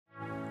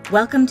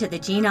Welcome to the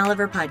Jean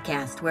Oliver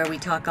Podcast, where we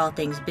talk all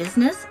things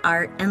business,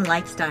 art, and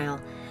lifestyle.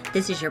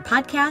 This is your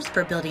podcast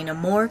for building a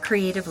more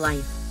creative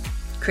life.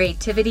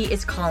 Creativity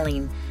is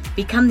calling.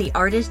 Become the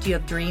artist you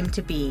have dreamed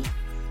to be.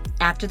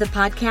 After the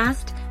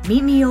podcast,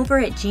 meet me over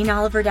at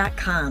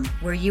jeanoliver.com,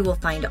 where you will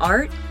find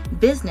art,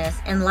 business,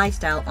 and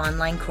lifestyle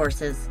online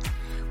courses.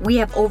 We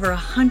have over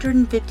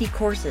 150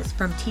 courses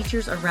from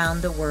teachers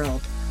around the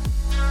world.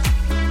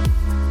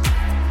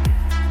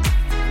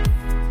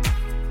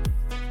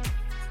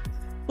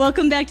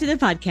 Welcome back to the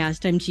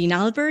podcast. I'm Jean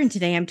Oliver, and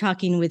today I'm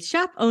talking with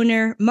shop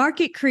owner,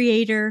 market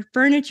creator,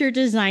 furniture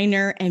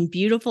designer, and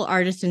beautiful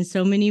artist in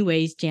so many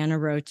ways, Jana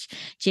Roach.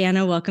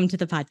 Jana, welcome to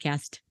the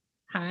podcast.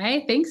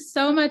 Hi, thanks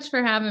so much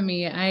for having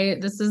me.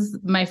 This is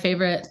my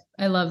favorite.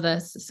 I love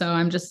this. So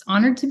I'm just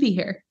honored to be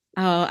here.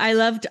 Oh, I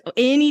loved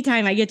any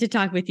time I get to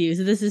talk with you.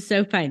 So this is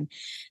so fun.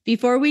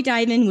 Before we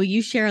dive in, will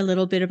you share a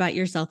little bit about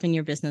yourself and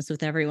your business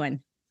with everyone?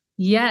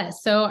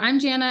 Yes. So I'm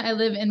Jana. I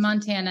live in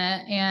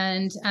Montana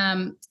and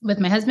with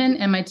my husband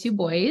and my two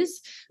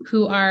boys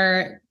who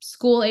are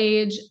school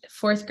age,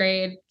 4th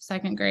grade,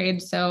 2nd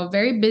grade. So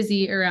very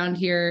busy around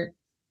here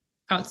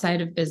outside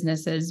of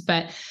businesses.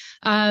 But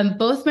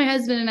both my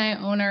husband and I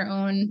own our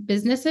own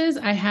businesses.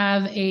 I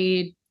have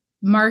a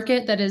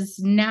market that is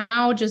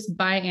now just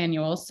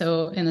biannual.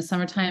 So in the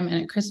summertime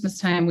and at Christmas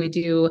time, we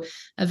do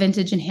a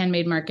vintage and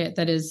handmade market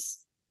that is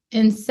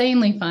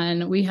insanely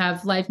fun. We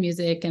have live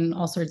music and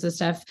all sorts of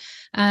stuff.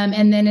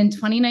 And then in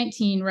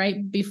 2019,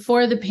 right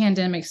before the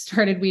pandemic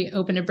started, we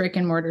opened a brick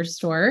and mortar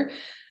store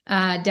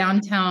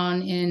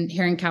downtown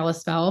here in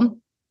Kalispell.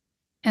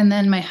 And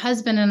then my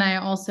husband and I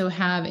also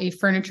have a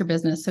furniture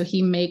business. So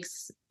he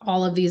makes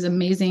all of these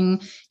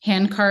amazing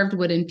hand-carved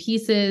wooden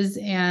pieces.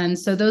 And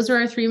so those are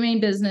our 3 main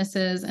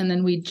businesses. And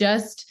then we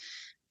just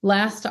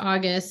last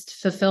August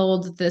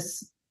fulfilled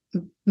this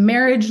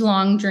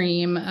marriage-long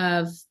dream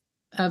of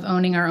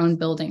owning our own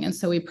building. And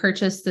so we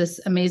purchased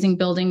this amazing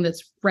building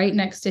that's right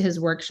next to his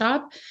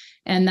workshop.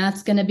 And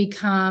that's going to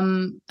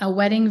become a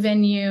wedding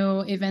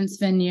venue, events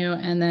venue,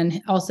 and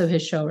then also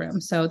his showroom.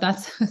 So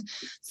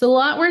it's a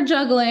lot we're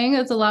juggling.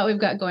 It's a lot we've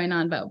got going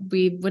on, but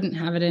we wouldn't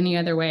have it any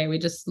other way. We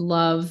just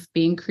love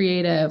being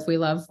creative. We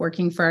love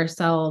working for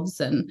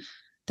ourselves. And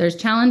there's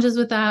challenges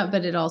with that,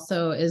 but it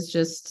also is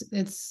just,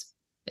 it's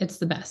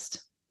the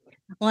best.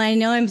 Well, I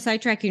know I'm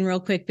sidetracking real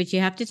quick, but you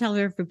have to tell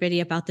everybody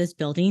about this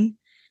building.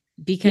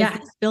 Because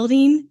this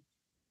building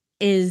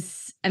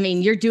is,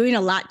 you're doing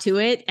a lot to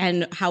it,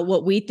 and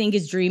what we think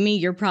is dreamy,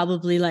 you're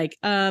probably like,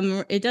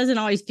 it doesn't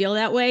always feel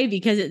that way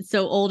because it's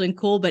so old and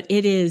cool, but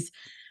it is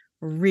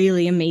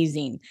really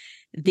amazing.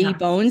 The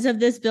bones of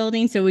this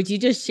building. So would you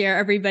just share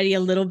everybody a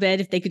little bit,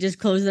 if they could just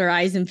close their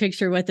eyes and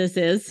picture what this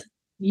is?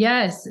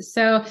 Yes.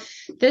 So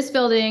this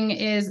building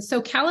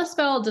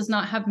Kalispell does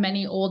not have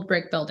many old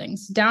brick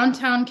buildings.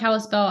 Downtown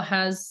Kalispell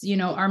has,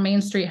 our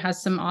main street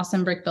has some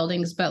awesome brick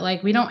buildings,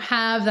 but we don't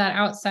have that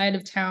outside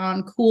of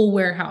town cool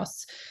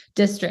warehouse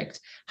district.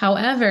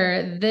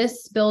 However,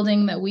 this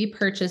building that we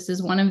purchased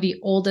is one of the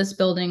oldest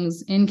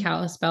buildings in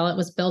Kalispell. It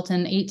was built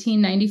in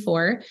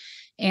 1894.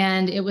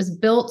 And it was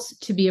built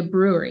to be a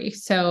brewery.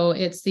 So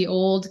it's the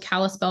old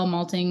Kalispell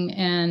Malting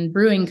and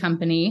Brewing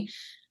Company.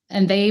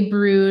 And they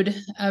brewed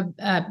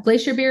a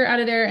Glacier beer out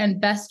of there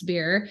and Best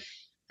beer.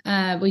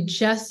 We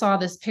just saw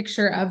this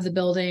picture of the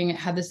building. It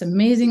had this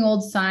amazing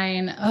old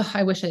sign. Oh,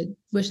 I wish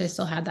I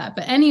still had that.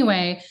 But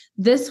anyway,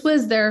 this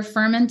was their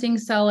fermenting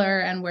cellar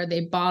and where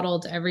they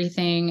bottled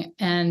everything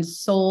and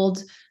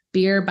sold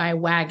beer by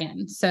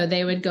wagon. So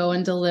they would go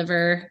and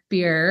deliver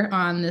beer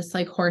on this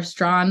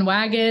horse-drawn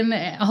wagon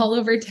all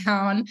over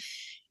town.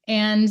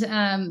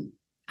 And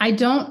I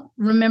don't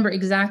remember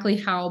exactly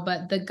how,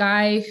 but the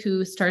guy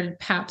who started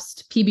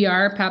Pabst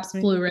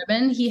Blue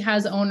Ribbon, he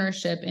has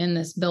ownership in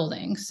this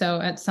building. So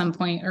at some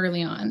point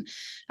early on,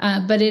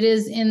 but it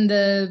is, in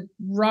the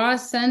raw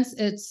sense,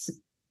 it's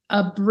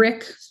a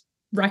brick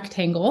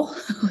rectangle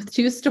with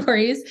 2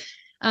 stories.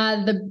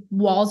 The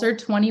walls are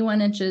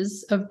 21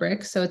 inches of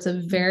brick. So it's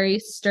a very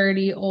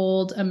sturdy,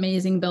 old,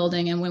 amazing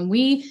building. And when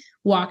we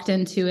walked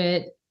into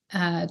it,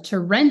 to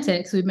rent it,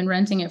 because we've been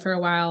renting it for a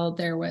while,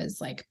 there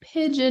was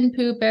pigeon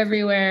poop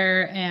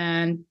everywhere,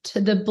 and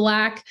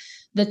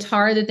the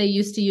tar that they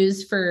used to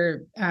use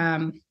for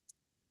the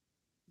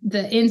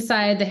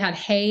inside, they had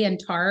hay and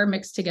tar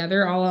mixed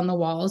together all on the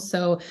walls.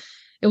 So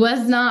it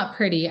was not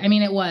pretty.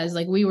 It was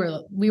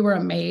we were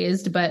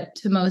amazed, but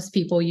to most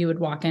people, you would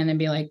walk in and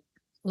be like,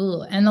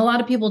 ugh. And a lot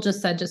of people just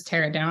said, just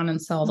tear it down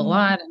and sell the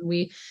lot. And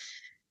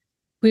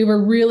we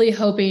were really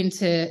hoping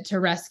to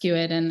rescue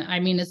it. And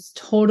it's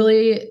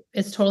totally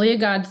a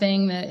God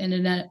thing that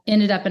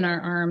ended up in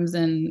our arms.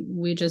 And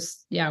we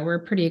just,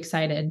 we're pretty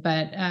excited,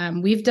 but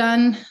we've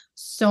done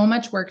so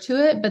much work to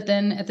it. But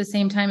then at the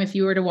same time, if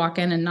you were to walk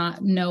in and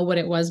not know what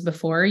it was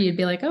before, you'd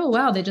be like, oh,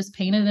 wow, they just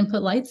painted and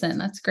put lights in.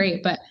 That's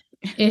great. But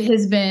It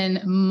has been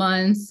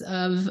months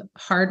of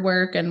hard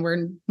work and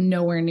we're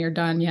nowhere near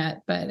done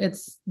yet, but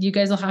you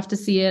guys will have to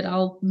see it.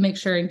 I'll make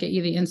sure and get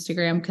you the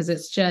Instagram because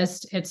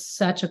it's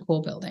such a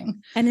cool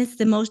building. And it's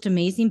the most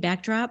amazing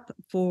backdrop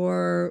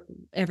for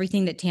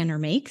everything that Tanner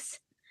makes.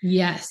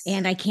 Yes.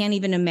 And I can't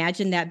even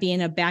imagine that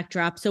being a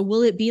backdrop. So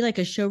will it be like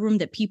a showroom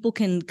that people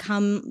can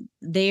come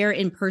there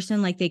in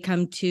person like they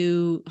come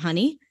to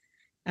Honey?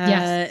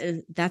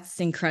 Yes. That's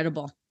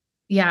incredible.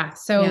 Yeah.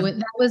 So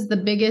that was the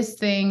biggest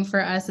thing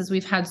for us is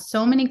we've had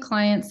so many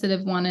clients that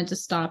have wanted to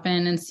stop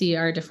in and see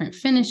our different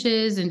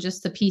finishes and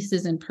just the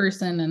pieces in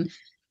person. And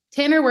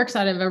Tanner works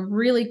out of a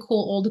really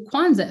cool old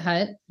Quonset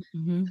hut.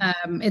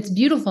 Mm-hmm. It's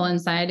beautiful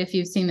inside if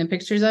you've seen the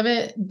pictures of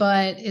it,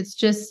 but it's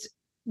just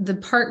the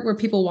part where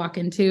people walk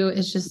into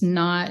is just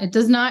it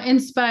does not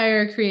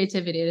inspire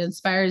creativity. It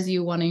inspires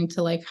you wanting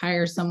to like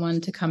hire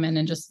someone to come in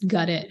and just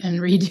gut it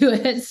and redo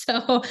it.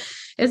 So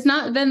it's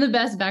not been the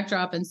best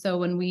backdrop. And so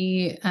when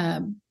we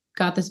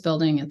got this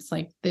building, it's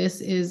like,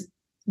 this is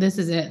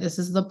it. This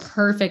is the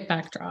perfect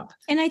backdrop.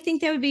 And I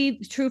think that would be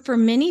true for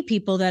many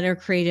people that are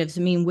creatives.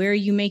 I mean, where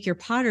you make your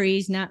pottery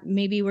is not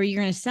maybe where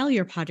you're going to sell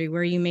your pottery,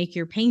 where you make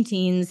your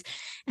paintings.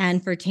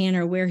 And for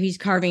Tanner, where he's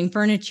carving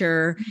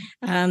furniture,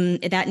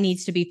 that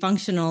needs to be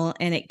functional,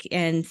 and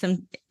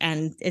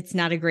it's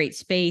not a great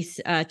space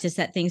to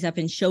set things up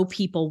and show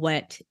people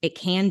what it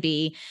can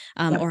be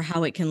or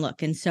how it can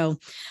look. And so,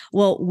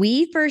 well,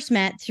 we first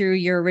met through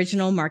your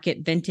original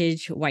market,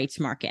 Vintage Whites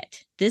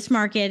Market. This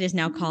market is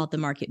now called the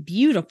Market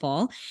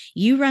Beautiful.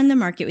 You run the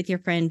market with your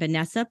friend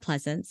Vanessa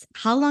Pleasance.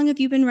 How long have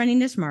you been running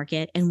this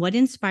market, and what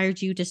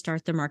inspired you to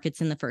start the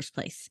markets in the first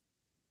place?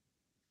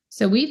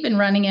 So we've been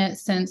running it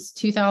since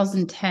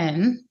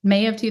 2010,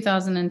 May of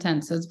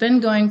 2010. So it's been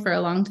going for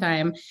a long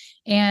time.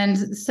 And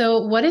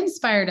so what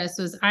inspired us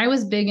was I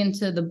was big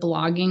into the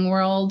blogging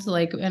world,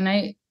 and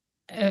I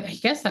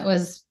guess that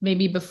was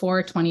maybe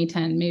before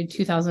 2010, maybe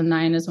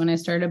 2009 is when I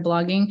started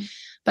blogging.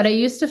 But I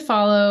used to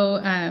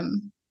follow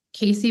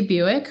Casey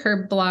Buick.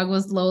 Her blog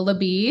was Lola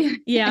B.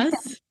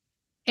 Yes.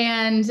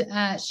 And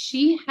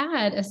she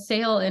had a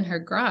sale in her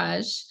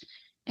garage.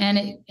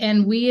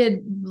 And we had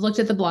looked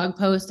at the blog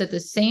post at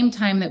the same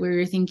time that we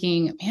were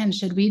thinking, man,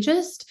 we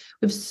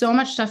have so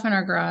much stuff in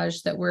our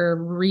garage that we're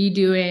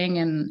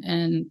redoing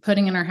and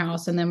putting in our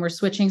house. And then we're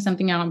switching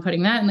something out and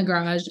putting that in the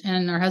garage.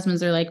 And our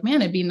husbands are like,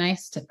 man, it'd be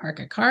nice to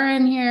park a car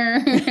in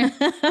here.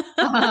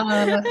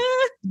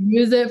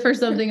 Use it for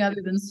something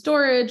other than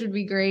storage would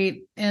be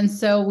great. And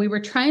so we were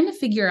trying to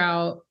figure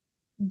out,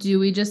 do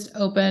we just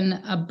open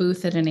a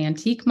booth at an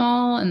antique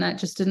mall? And that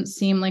just didn't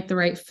seem like the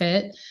right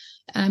fit.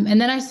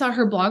 And then I saw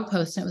her blog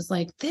post and it was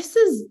like, this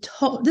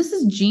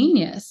is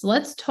genius.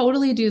 Let's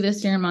totally do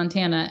this here in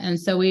Montana. And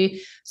so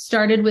we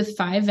started with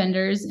 5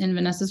 vendors in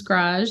Vanessa's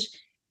garage,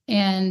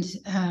 and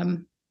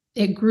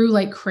it grew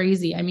like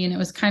crazy. I mean, it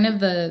was kind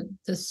of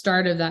the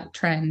start of that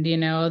trend, the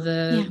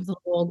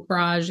little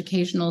garage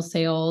occasional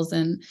sales.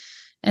 And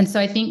so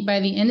I think by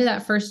the end of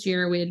that first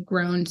year, we had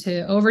grown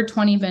to over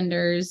 20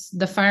 vendors.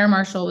 The fire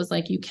marshal was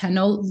like, you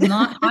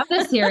cannot have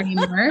this here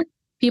anymore.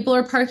 People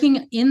are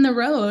parking in the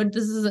road.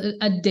 This is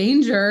a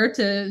danger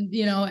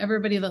to,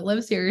 everybody that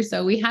lives here.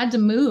 So we had to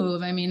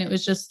move. I mean, it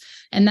was just,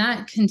 and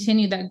that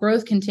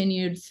growth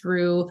continued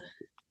through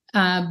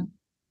the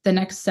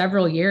next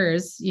several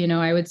years,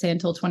 I would say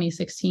until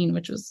 2016,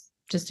 which was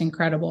just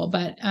incredible.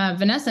 But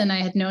Vanessa and I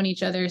had known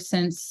each other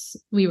since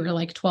we were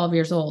like 12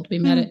 years old. We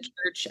met at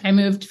church. I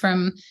moved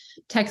from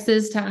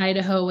Texas to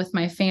Idaho with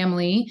my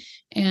family,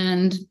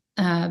 and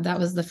that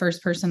was the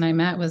first person I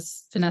met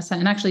was Vanessa.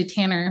 And actually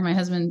Tanner, my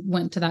husband,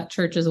 went to that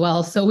church as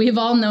well. So we've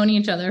all known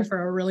each other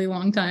for a really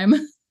long time.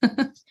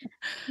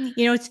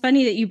 It's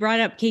funny that you brought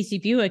up Casey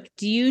Buick.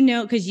 Do you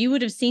know, because you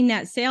would have seen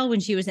that sale when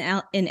she was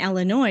in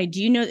Illinois.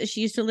 Do you know that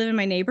she used to live in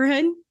my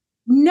neighborhood?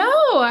 No,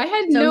 I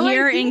had no idea. So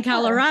here in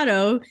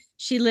Colorado,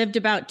 she lived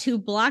about 2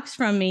 blocks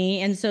from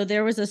me. And so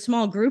there was a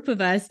small group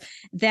of us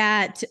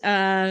that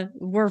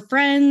were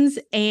friends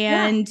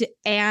and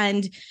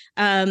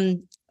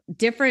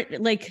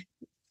different,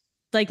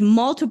 like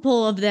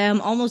multiple of them,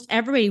 almost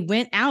everybody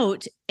went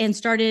out and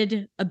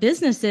started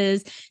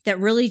businesses that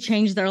really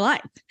changed their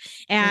life.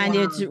 And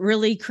It's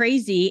really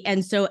crazy.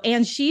 And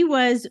she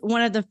was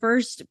one of the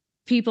first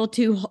people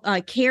to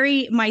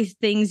carry my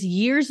things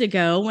years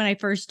ago when I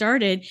first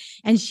started.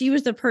 And she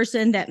was the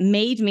person that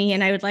made me,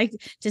 and I would like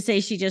to say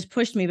she just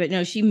pushed me, but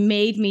no, she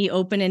made me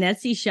open an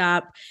Etsy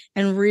shop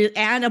and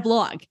a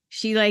blog.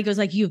 She was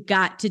like, you've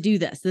got to do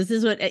this. This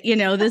is what,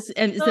 this.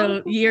 And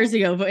so years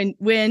ago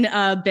when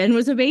Ben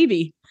was a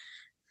baby.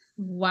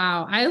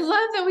 Wow. I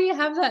love that we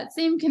have that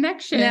same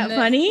connection. Isn't that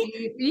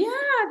funny? Yeah,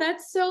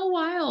 that's so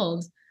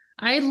wild.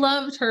 I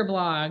loved her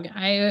blog.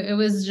 It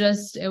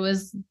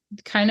was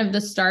kind of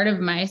the start of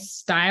my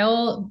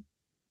style,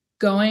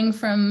 going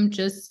from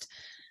just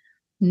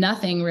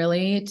nothing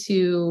really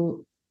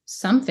to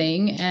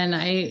something. And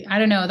I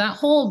don't know, that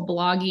whole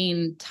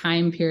blogging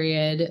time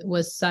period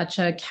was such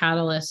a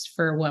catalyst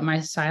for what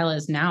my style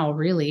is now,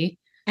 really.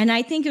 And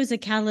I think it was a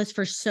catalyst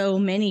for so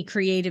many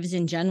creatives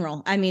in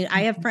general. I mean,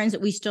 I have friends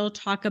that we still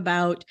talk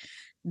about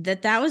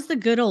that was the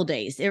good old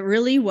days. It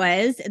really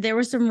was. There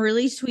were some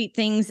really sweet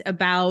things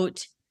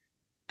about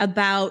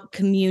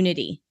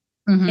community.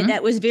 And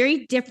that was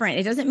very different.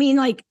 It doesn't mean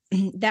like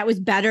that was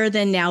better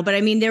than now, but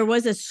I mean, there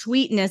was a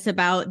sweetness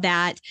about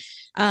that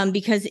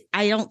because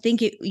I don't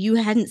think you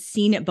hadn't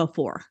seen it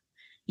before.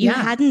 You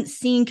hadn't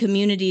seen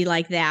community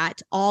like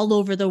that all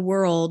over the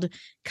world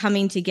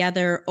coming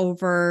together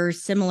over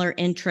similar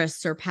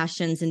interests or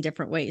passions in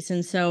different ways.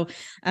 And so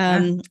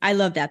I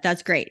love that.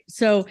 That's great.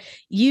 So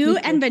you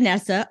and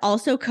Vanessa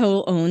also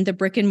co-own the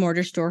brick and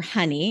mortar store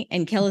Honey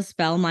in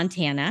Kalispell,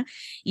 Montana.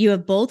 You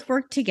have both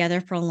worked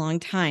together for a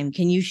long time.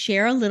 Can you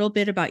share a little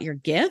bit about your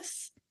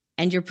gifts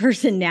and your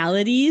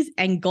personalities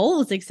and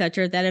goals, et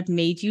cetera, that have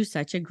made you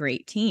such a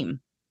great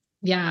team?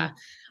 Yeah.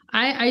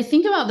 I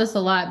think about this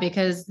a lot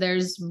because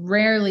there's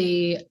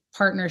rarely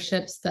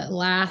partnerships that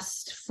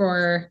last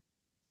for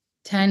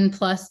 10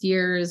 plus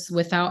years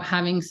without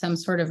having some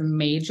sort of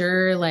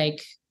major like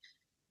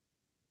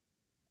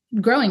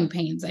growing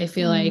pains, I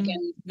feel like.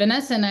 And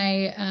Vanessa and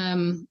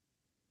I,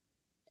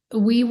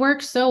 we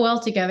work so well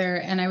together.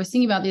 And I was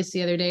thinking about this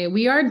the other day.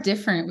 We are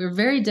different. We're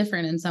very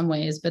different in some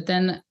ways, but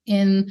then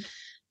in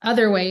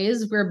other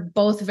ways, we're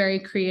both very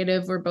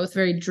creative. We're both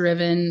very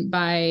driven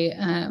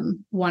by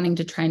wanting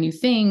to try new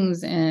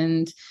things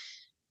and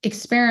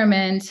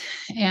experiment.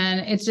 And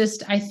it's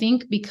just, I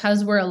think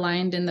because we're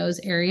aligned in those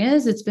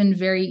areas, it's been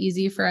very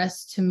easy for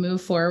us to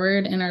move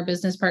forward in our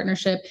business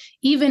partnership,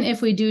 even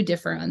if we do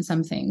differ on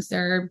some things.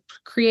 There are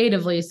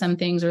creatively some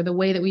things or the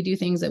way that we do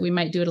things that we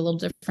might do it a little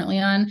differently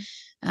on.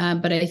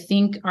 But I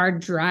think our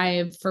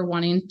drive for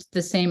wanting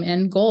the same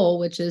end goal,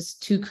 which is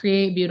to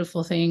create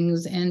beautiful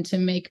things and to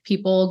make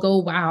people go,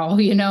 wow,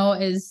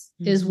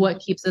 is what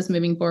keeps us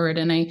moving forward.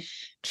 And I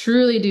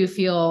truly do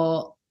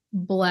feel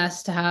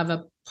blessed to have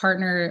a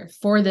partner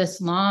for this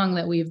long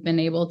that we've been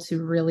able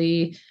to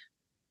really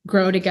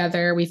grow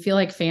together. We feel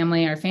like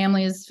family. Our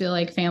families feel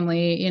like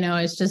family.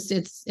 It's just,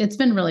 it's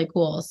been really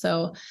cool.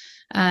 So,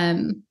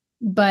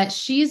 but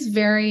she's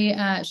very,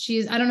 I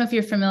don't know if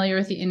you're familiar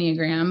with the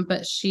Enneagram,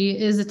 but she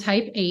is a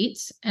type 8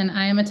 and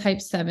I am a type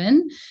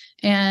 7.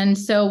 And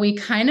so we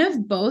kind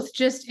of both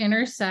just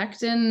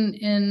intersect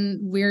in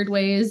weird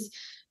ways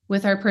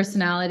with our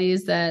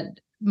personalities that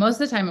most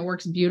of the time it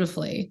works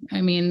beautifully. I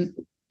mean,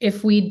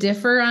 if we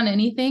differ on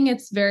anything,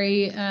 it's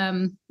very,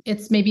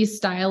 it's maybe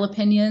style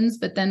opinions,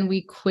 but then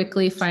we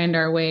quickly find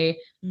our way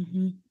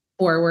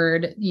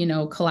forward,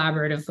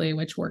 collaboratively,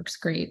 which works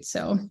great.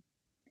 So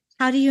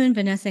how do you and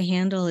Vanessa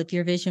handle if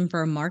your vision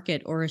for a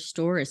market or a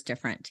store is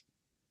different?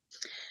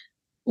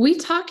 We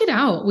talk it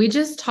out. We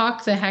just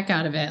talk the heck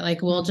out of it.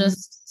 Like we'll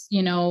just,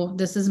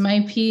 this is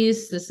my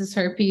piece, this is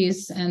her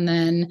piece. And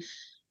then,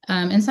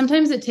 and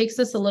sometimes it takes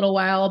us a little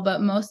while,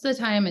 but most of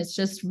the time it's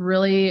just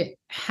really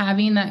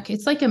having that,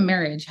 it's like a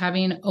marriage,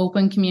 having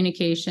open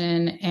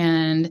communication.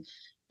 And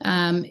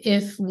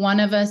if one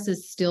of us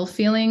is still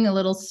feeling a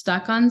little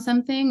stuck on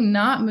something,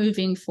 not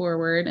moving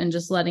forward and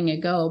just letting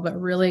it go, but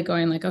really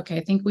going like, okay,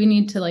 I think we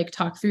need to like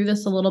talk through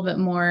this a little bit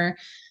more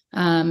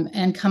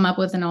and come up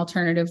with an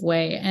alternative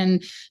way.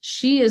 And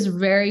she is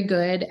very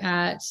good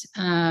at,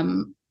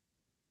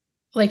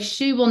 like,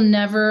 she will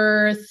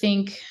never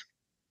think,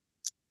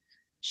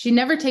 she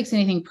never takes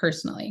anything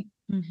personally.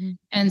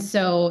 And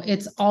so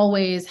it's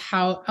always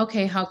how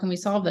can we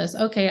solve this?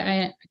 Okay,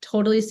 I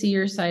totally see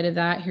your side of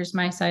that. Here's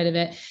my side of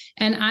it.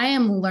 And I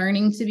am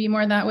learning to be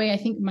more that way. I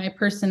think my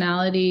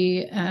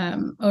personality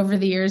over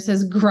the years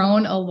has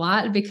grown a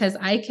lot because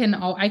I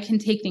can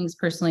take things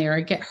personally or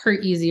I get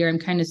hurt easier. I'm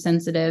kind of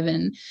sensitive.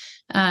 And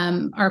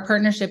our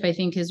partnership, I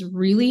think, has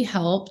really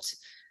helped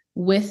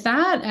with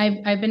that.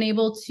 I've been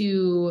able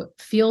to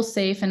feel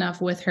safe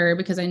enough with her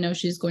because I know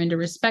she's going to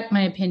respect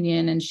my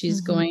opinion and she's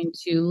going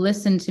to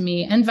listen to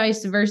me and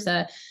vice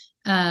versa.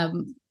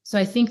 So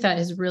I think that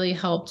has really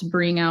helped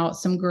bring out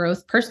some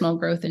growth, personal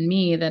growth in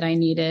me that I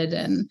needed.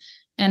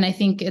 And I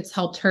think it's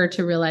helped her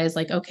to realize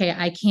like, okay,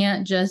 I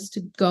can't just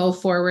go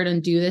forward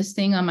and do this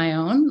thing on my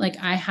own. Like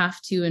I have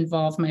to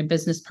involve my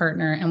business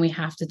partner and we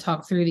have to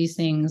talk through these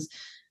things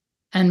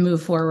and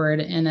move forward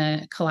in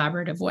a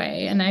collaborative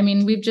way. And I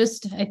mean,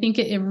 I think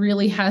it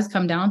really has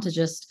come down to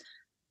just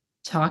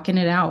talking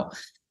it out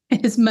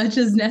as much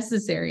as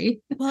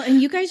necessary. Well,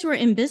 and you guys were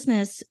in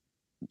business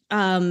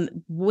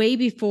way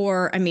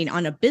before, I mean,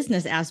 on a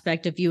business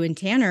aspect of you and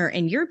Tanner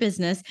and your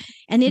business.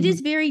 And it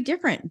is very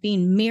different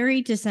being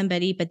married to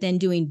somebody, but then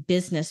doing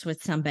business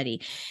with somebody.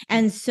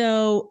 And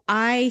so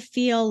I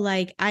feel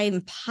like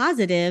I'm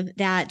positive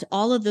that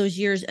all of those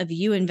years of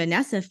you and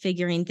Vanessa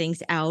figuring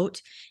things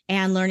out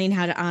and learning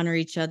how to honor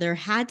each other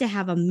had to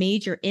have a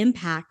major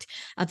impact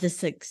of the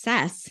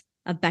success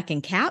of Beck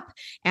and Cap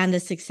and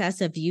the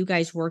success of you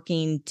guys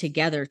working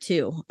together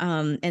too.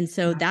 And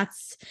so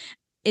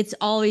it's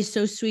always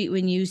so sweet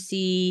when you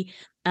see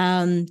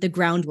the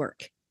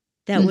groundwork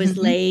that was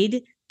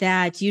laid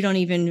that you don't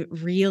even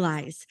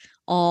realize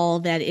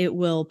all that it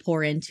will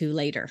pour into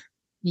later.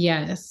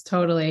 Yes,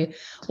 totally.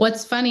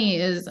 What's funny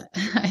is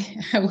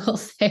I will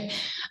say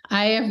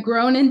I have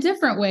grown in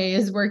different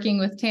ways working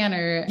with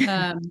Tanner.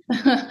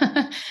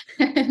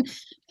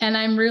 And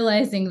I'm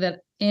realizing that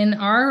in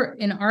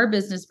our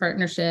business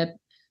partnership,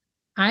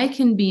 I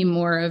can be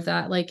more of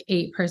that like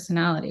 8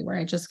 personality where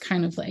I just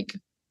kind of like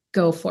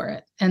go for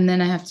it. And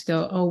then I have to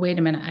go, oh, wait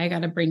a minute, I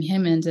got to bring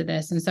him into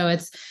this. And so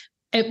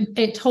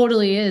it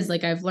totally is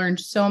like I've learned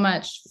so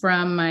much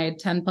from my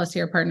 10 plus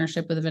year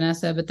partnership with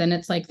Vanessa, but then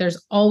it's like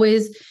there's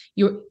always,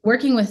 you're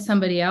working with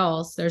somebody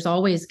else, there's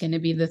always going to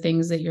be the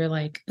things that you're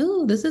like,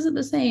 oh, this isn't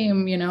the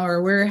same,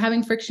 or we're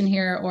having friction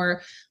here.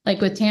 Or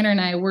like with Tanner and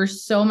I, we're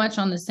so much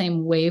on the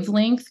same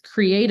wavelength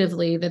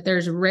creatively that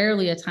there's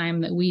rarely a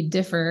time that we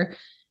differ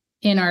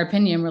in our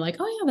opinion. We're like,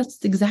 oh yeah,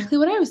 that's exactly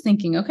what I was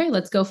thinking. Okay,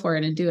 let's go for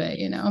it and do it,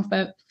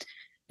 But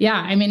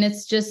yeah, I mean,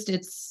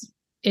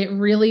 it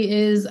really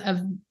is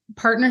a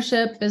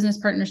partnership. Business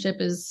partnership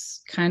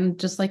is kind of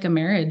just like a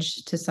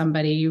marriage to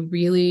somebody. You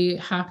really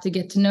have to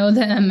get to know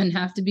them and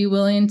have to be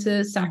willing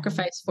to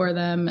sacrifice for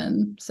them.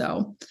 And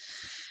so,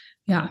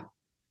 yeah.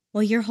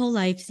 Well, your whole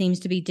life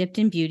seems to be dipped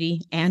in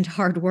beauty and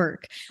hard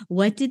work.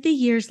 What did the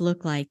years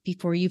look like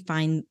before you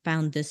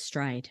found this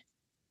stride?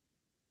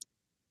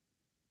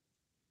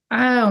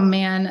 Oh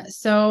man.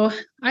 So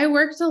I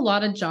worked a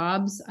lot of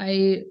jobs.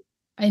 I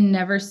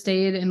never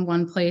stayed in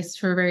one place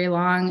for very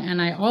long.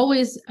 And I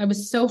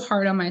was so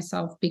hard on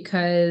myself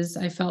because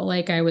I felt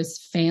like I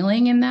was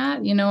failing in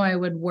that. I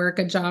would work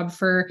a job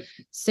for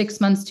 6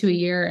 months to a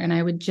year and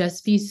I would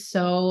just be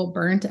so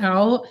burnt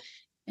out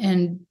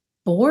and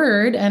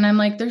bored. And I'm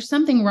like, there's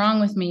something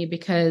wrong with me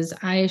because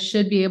I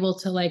should be able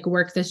to like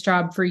work this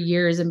job for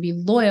years and be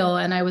loyal.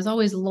 And I was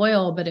always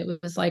loyal, but it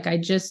was like, I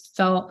just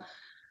felt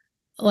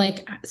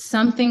like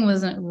something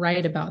wasn't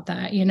right about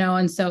that,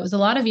 And so it was a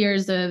lot of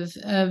years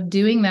of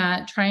doing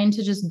that, trying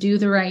to just do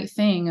the right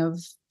thing, of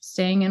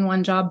staying in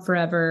one job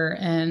forever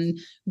and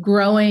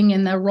growing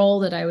in the role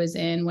that I was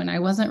in when I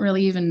wasn't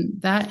really even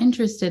that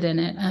interested in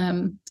it.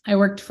 I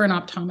worked for an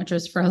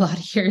optometrist for a lot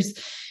of years.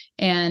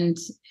 And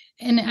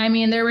I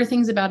mean, there were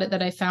things about it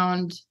that I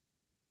found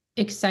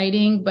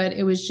exciting, but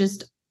it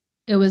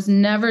was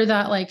never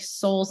that like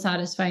soul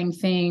satisfying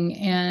thing.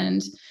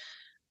 And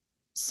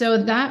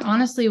so that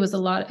honestly was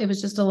it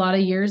was just a lot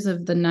of years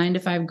of the 9 to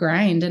 5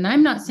 grind. And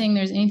I'm not saying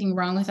there's anything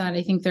wrong with that.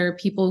 I think there are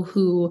people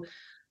who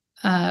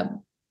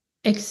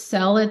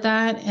excel at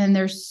that and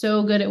they're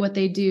so good at what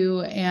they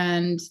do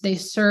and they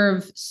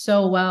serve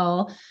so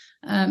well.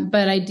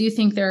 But I do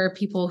think there are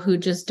people who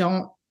just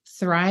don't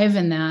thrive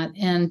in that.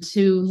 And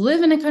to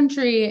live in a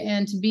country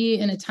and to be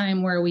in a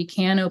time where we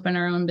can open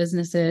our own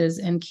businesses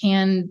and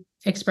can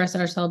express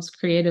ourselves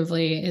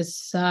creatively is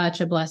such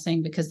a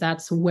blessing, because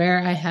that's where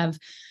I have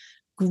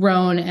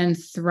grown and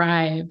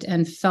thrived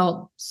and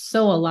felt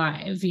so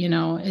alive,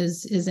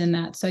 is in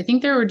that. So I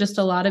think there were just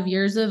a lot of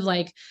years of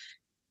like,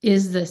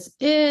 is this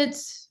it?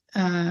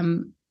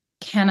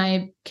 Can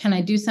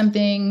I do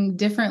something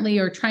differently,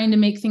 or trying to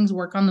make things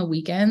work on the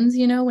weekends,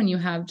 when you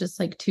have just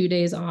like 2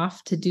 days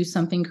off to do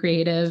something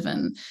creative.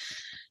 And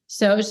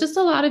so it's just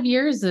a lot of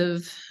years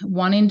of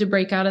wanting to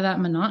break out of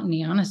that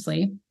monotony,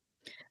 honestly.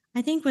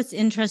 I think what's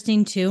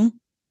interesting too,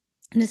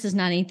 and this is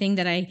not anything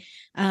that I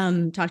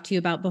talked to you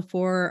about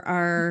before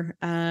our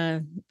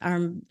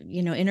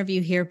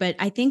interview here, but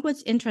I think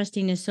what's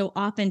interesting is so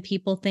often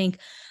people think,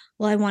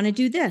 well, I want to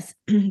do this,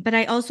 but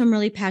I also am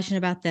really passionate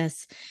about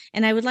this,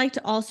 and I would like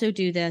to also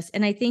do this.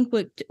 And I think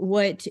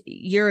what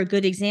you're a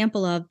good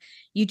example of,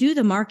 you do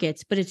the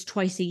markets, but it's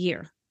twice a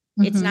year.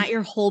 It's not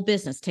your whole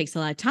business. It takes a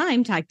lot of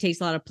time, takes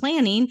a lot of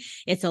planning.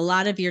 It's a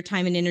lot of your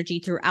time and energy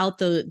throughout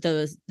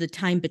the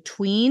time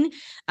between.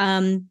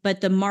 But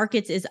the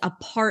markets is a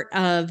part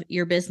of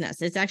your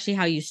business. It's actually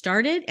how you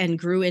started and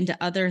grew into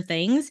other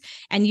things.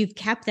 And you've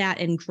kept that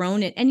and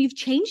grown it, and you've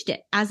changed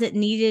it as it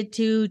needed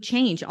to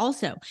change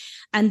also.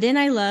 And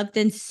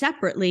then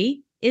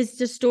separately is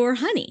to store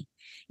honey.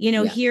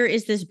 Here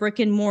is this brick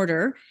and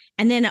mortar.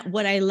 And then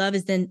what I love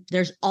is then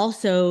there's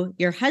also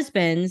your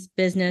husband's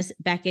business,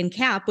 Beck and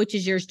Cap, which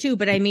is yours too.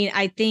 But I mean,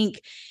 I think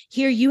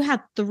here you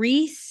have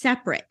 3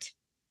 separate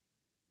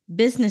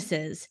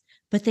businesses,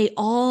 but they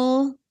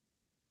all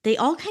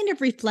kind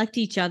of reflect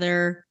each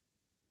other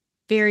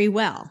very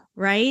well,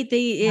 right?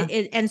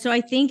 And so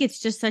I think it's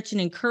just such an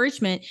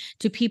encouragement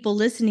to people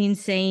listening,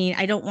 saying,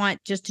 I don't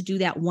want just to do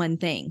that one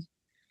thing.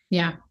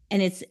 Yeah.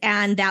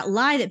 And that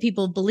lie that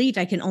people believe,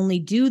 I can only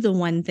do the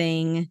one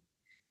thing,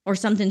 or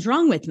something's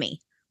wrong with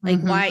me. Like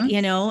why,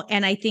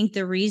 and I think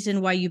the reason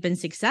why you've been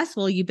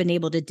successful, you've been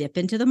able to dip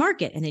into the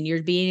market, and then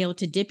you're being able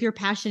to dip your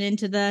passion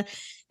into the,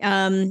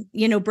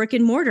 brick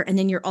and mortar. And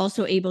then you're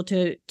also able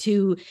to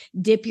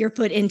dip your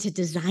foot into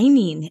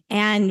designing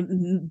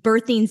and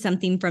birthing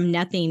something from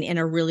nothing in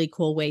a really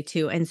cool way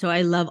too. And so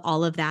I love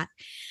all of that.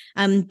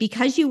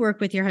 Because you work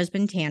with your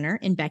husband, Tanner,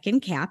 in Beck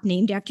and Cap,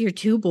 named after your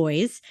 2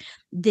 boys,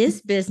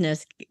 this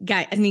business,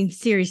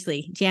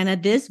 seriously, Jana,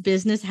 this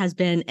business has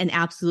been an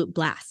absolute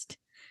blast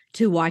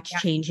to watch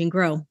change and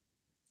grow.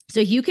 So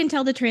you can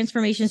tell the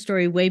transformation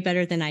story way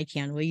better than I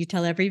can. Will you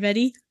tell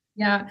everybody?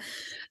 Yeah.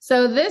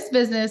 So this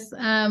business,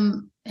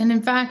 and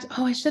in fact,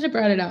 I should have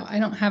brought it out. I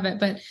don't have it,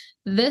 but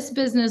this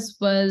business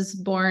was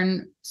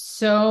born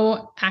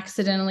so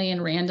accidentally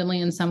and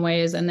randomly in some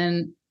ways. And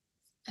then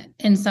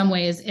in some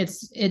ways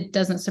it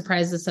doesn't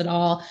surprise us at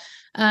all.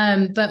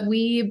 But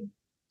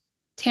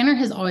Tanner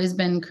has always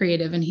been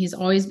creative, and he's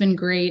always been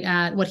great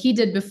at what he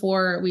did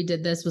before we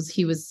did this. Was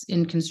he was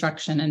in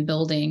construction and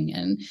building.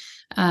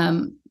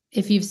 And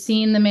if you've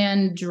seen the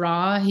man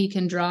draw, he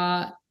can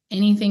draw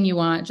anything you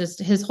want.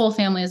 Just his whole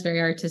family is very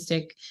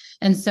artistic.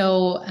 And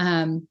so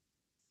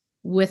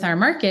with our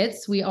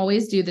markets, we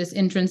always do this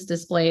entrance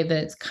display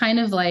that's kind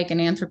of like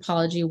an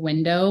anthropology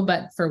window,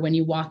 but for when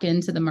you walk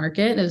into the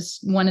market, is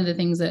one of the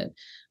things that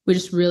we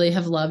just really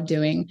have loved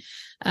doing.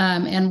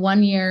 And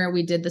one year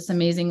we did this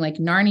amazing like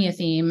Narnia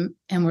theme,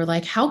 and we're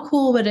like, how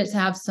cool would it to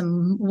have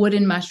some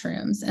wooden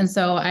mushrooms? And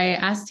so I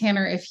asked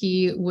Tanner if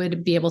he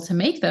would be able to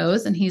make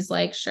those. And he's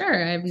like,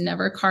 sure, I've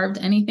never carved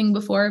anything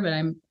before, but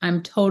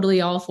I'm totally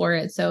all for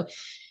it. So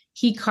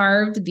he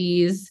carved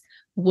these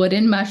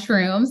wooden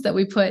mushrooms that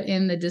we put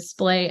in the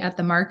display at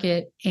the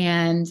market.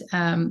 And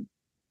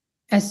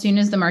as soon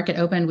as the market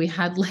opened,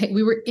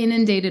 we were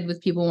inundated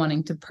with people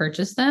wanting to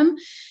purchase them.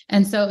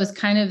 And so it was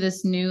kind of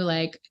this new,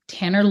 like,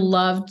 Tanner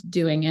loved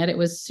doing it. It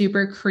was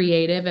super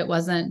creative. It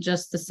wasn't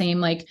just the same,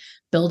 like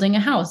building a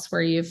house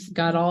where you've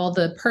got all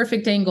the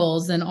perfect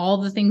angles and all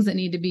the things that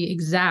need to be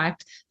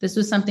exact. This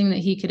was something that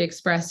he could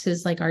express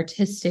his like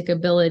artistic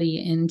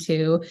ability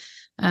into.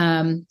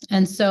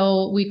 And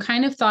so we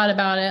kind of thought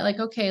about it like,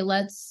 okay,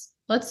 let's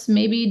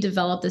maybe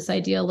develop this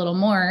idea a little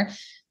more.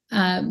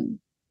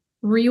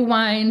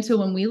 Rewind to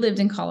when we lived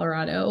in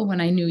Colorado, when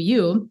I knew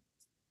you,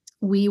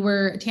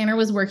 Tanner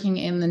was working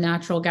in the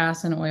natural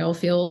gas and oil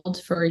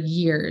field for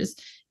years,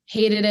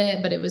 hated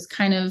it, but it was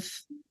kind of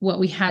what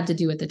we had to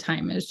do at the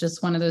time. It was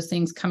just one of those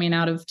things coming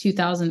out of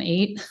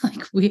 2008.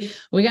 Like we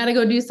got to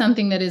go do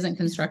something that isn't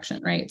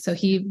construction. Right. So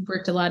he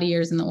worked a lot of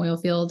years in the oil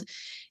field.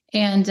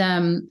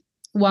 And,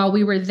 while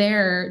we were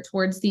there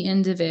towards the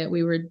end of it,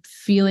 we were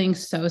feeling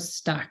so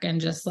stuck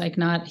and just like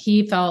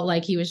he felt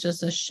like he was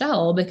just a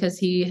shell because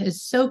he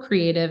is so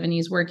creative and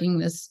he's working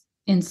this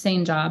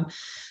insane job.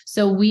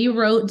 So we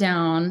wrote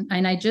down,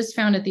 and I just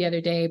found it the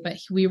other day, but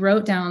we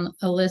wrote down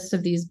a list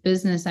of these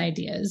business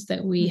ideas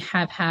that we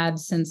have had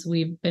since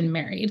we've been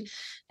married.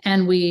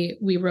 And we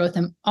wrote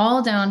them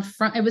all down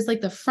front. It was like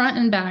the front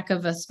and back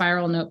of a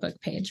spiral notebook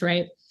page,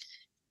 right?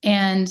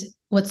 And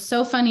what's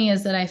so funny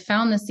is that I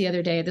found this the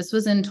other day. This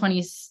was in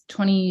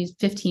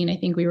 2015. I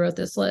think we wrote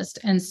this list.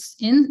 And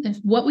in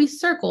what we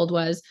circled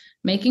was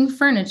making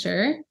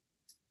furniture,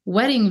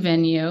 wedding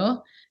venue,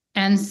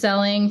 and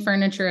selling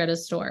furniture at a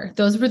store.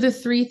 Those were the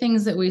three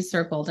things that we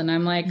circled. And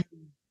I'm like,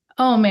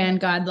 oh man,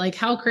 God, like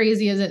how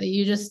crazy is it that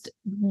you just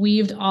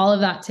weaved all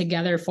of that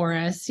together for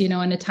us, in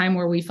a time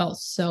where we felt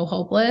so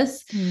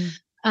hopeless.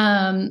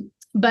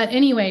 But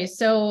anyway,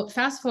 so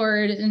fast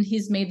forward, and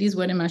he's made these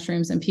wooden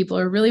mushrooms and people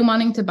are really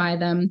wanting to buy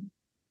them.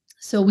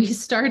 So we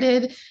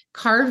started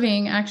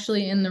carving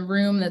actually in the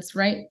room that's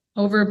right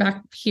over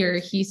back here.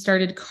 He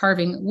started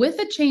carving with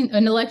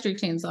an electric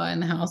chainsaw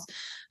in the house.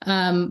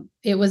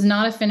 It was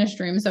not a finished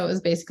room. So it was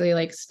basically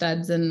like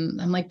studs.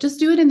 And I'm like, just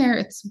do it in there.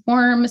 It's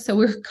warm. So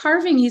he's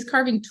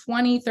carving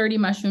 20, 30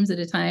 mushrooms at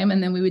a time.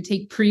 And then we would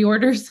take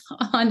pre-orders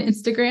on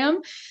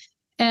Instagram.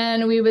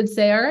 And we would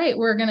say, all right,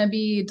 we're going to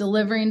be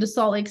delivering to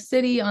Salt Lake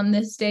City on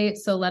this date.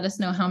 So let us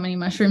know how many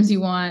mushrooms you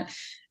want.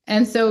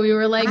 And so we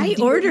were like, I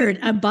ordered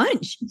a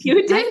bunch.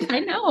 You did? I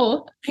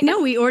know.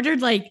 We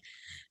ordered like,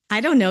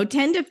 I don't know,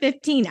 10 to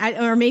 15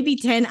 or maybe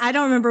 10. I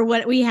don't remember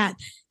what we had.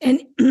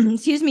 And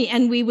excuse me.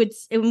 And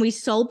when we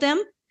sold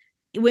them,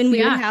 when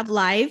we would have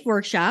live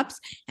workshops,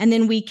 and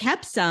then we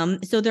kept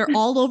some. So they're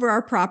all over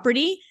our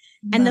property.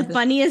 And the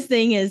funniest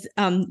thing is,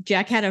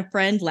 Jack had a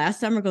friend last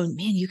summer going,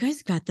 man, you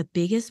guys got the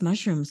biggest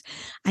mushrooms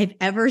I've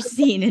ever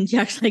seen. And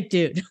Jack's like,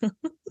 dude,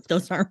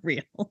 those aren't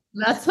real.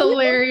 That's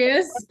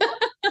hilarious.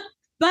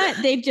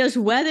 But they've just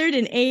weathered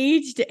and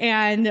aged.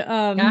 And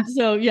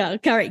so, yeah.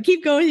 All right,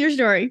 keep going with your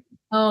story.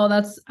 Oh,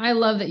 I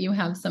love that you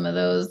have some of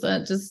those.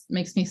 That just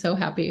makes me so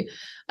happy.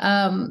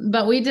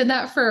 But we did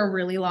that for a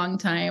really long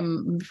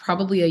time,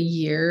 probably a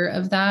year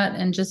of that,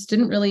 and just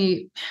didn't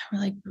really, we're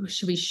like,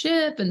 should we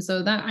ship? And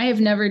so that I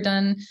have never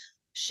done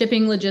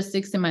shipping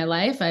logistics in my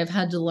life. I've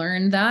had to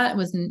learn that.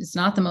 It's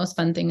not the most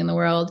fun thing in the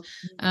world.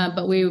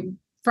 But we,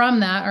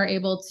 from that, are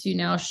able to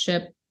now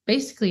ship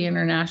basically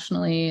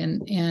internationally.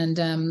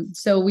 And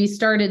so we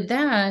started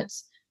that.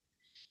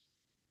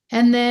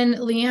 And then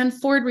Leanne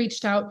Ford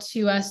reached out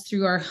to us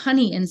through our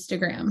honey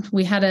Instagram.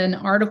 We had an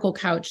article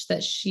couch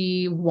that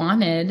she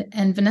wanted.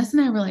 And Vanessa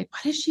and I were like, why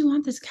does she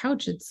want this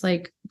couch? It's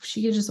like,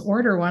 she could just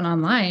order one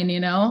online,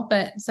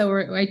 But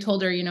so I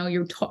told her,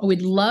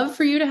 we'd love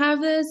for you to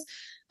have this.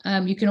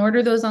 You can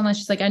order those online.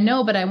 She's like, I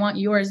know, but I want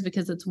yours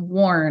because it's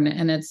worn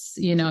and it's,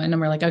 and then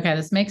we're like, okay,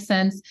 this makes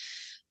sense.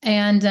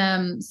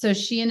 And so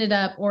she ended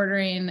up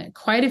ordering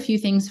quite a few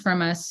things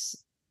from us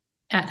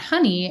at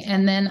Honey.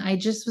 And then I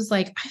just was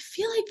like, I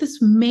feel like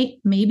this may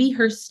be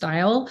her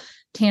style.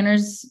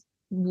 Tanner's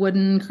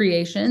wooden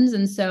creations.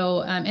 And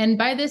so, and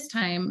by this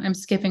time, I'm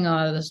skipping a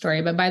lot of the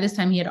story, but by this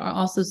time he had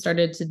also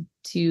started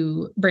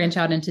to branch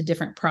out into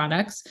different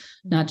products,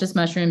 not just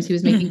mushrooms. He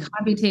was making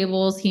coffee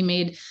tables. He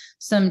made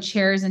some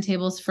chairs and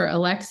tables for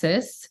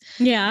Alexis.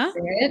 Yeah.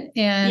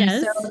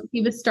 And so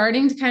he was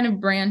starting to kind of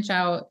branch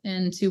out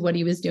into what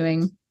he was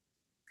doing.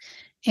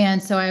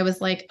 And so I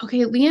was like,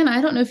 okay, Leanne, I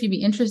don't know if you'd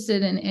be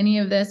interested in any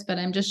of this, but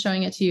I'm just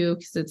showing it to you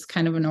because it's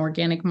kind of an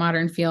organic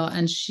modern feel.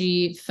 And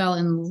she fell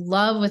in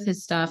love with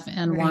his stuff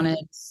and wanted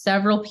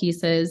several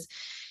pieces.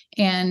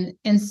 And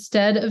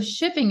instead of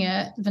shipping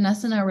it,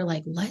 Vanessa and I were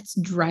like, let's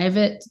drive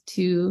it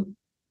to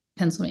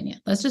Pennsylvania.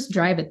 Let's just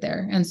drive it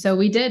there. And so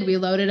we did. We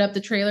loaded up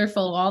the trailer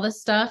full of all this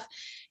stuff,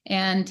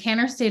 and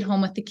Tanner stayed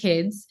home with the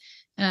kids.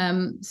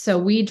 So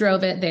we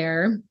drove it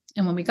there.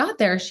 And when we got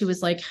there, she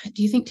was like,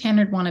 do you think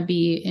Tanner'd want to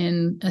be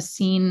in a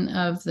scene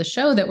of the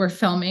show that we're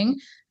filming?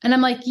 And I'm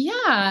like,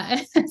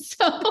 yeah.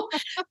 so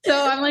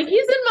I'm like,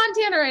 he's in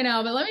Montana right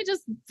now, but let me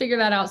just figure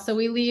that out. So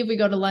we leave, we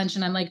go to lunch,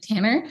 and I'm like,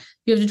 Tanner,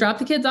 you have to drop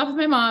the kids off with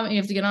my mom, and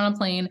you have to get on a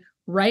plane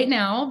right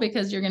now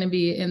because you're going to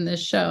be in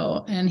this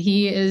show. And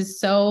he is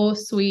so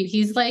sweet.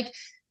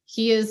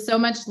 He is so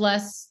much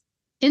less,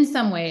 in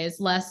some ways,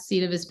 less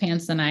seat of his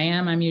pants than I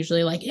am. I'm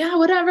usually like, yeah,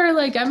 whatever,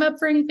 like I'm up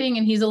for anything.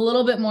 And he's a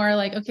little bit more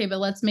like, okay, but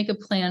let's make a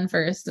plan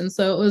first. And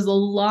so it was a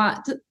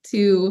lot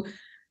to,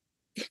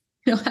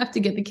 have to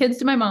get the kids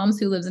to my mom's,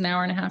 who lives an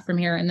hour and a half from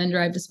here, and then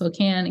drive to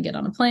Spokane and get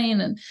on a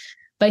plane.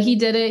 But he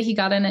did it. He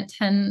got in at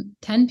 10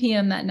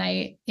 p.m. that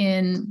night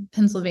in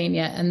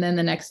Pennsylvania. And then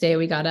the next day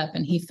we got up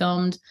and he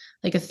filmed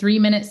like a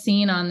 3-minute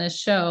scene on this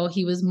show.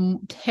 He was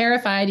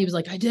terrified. He was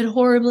like, I did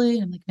horribly.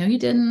 I'm like, no, you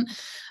didn't.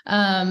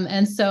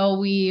 And so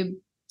we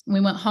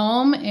went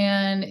home,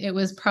 and it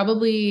was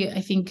probably, I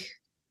think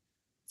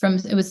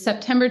it was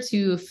September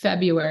to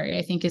February,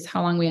 I think, is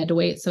how long we had to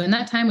wait. So in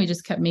that time, we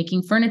just kept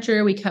making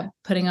furniture. We kept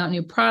putting out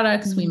new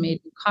products. We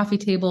made coffee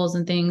tables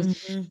and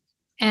things.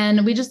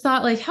 And we just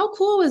thought, like, how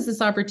cool was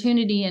this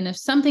opportunity? And if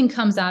something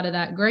comes out of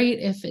that, great.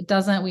 If it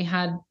doesn't, we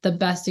had the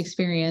best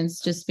experience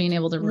just being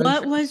able to.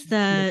 What was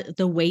the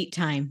wait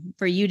time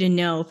for you to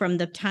know from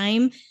the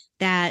time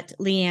that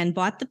Leanne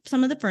bought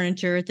some of the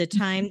furniture, the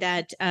time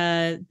that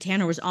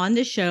Tanner was on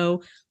the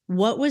show?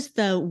 What was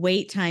the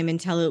wait time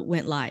until it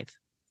went live?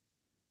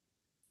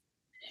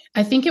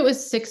 I think it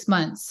was 6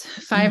 months,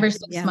 5 or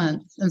 6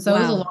 months. And so it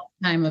was a long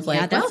time of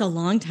like, that's a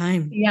long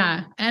time.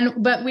 Yeah.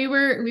 But we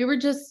were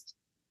just,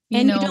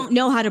 you don't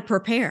know how to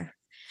prepare.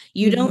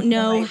 You don't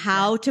know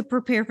how to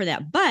prepare for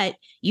that, but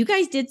you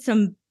guys did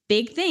some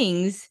big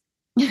things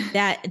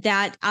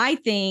that I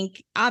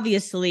think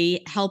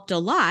obviously helped a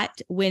lot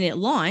when it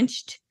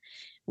launched,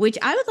 which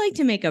I would like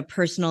to make a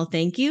personal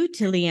thank you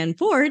to Leanne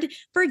Ford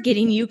for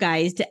getting you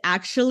guys to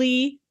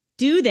actually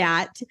do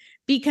that,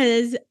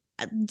 because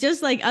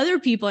just like other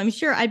people, I'm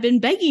sure I've been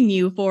begging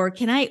you for,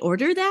 can I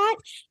order that?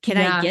 Can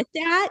I get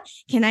that?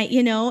 Can I,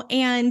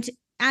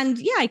 and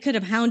yeah, I could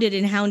have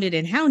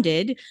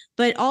hounded,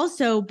 but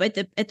also,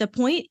 at the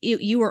point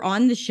you were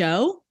on the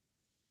show,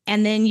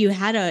 and then you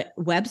had a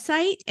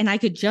website, and I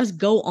could just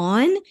go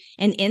on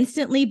and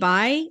instantly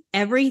buy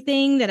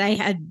everything that I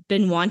had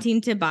been wanting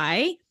to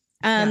buy.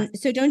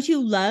 So don't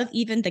you love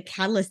even the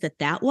catalyst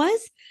that was,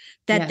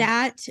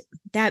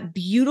 that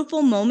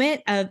beautiful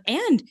moment of,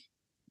 and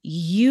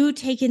you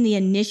taking the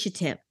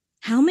initiative.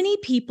 How many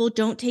people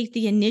don't take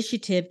the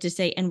initiative to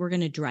say, and we're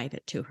going to drive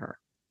it to her?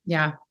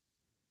 Yeah.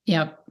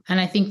 Yep. And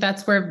I think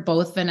that's where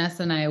both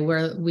Vanessa and I,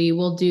 we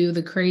will do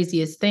the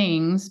craziest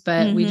things,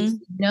 but we just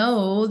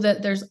know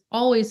that there's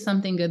always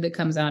something good that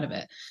comes out of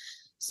it.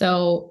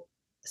 So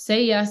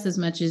say yes as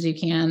much as you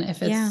can.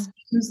 If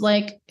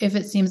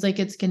it seems like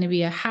it's going to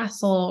be a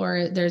hassle,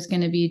 or there's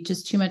going to be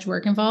just too much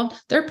work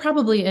involved, there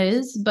probably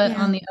is. But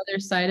on the other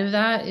side of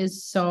that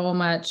is so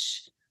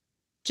much.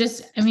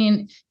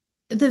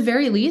 At the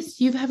very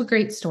least, you have a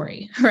great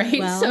story, right?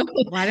 Well, so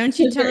why don't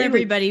you tell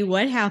everybody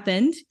what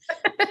happened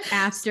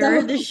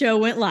after the show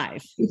went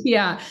live?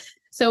 Yeah.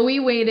 So we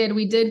waited.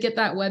 We did get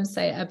that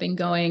website up and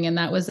going, and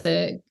that was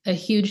a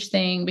huge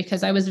thing,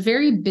 because I was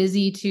very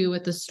busy too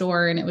with the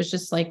store, and it was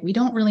just like, we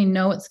don't really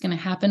know what's going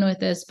to happen with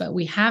this, but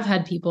we have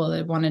had people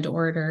that wanted to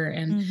order,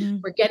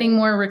 and we're getting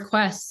more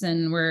requests,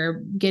 and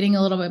we're getting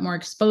a little bit more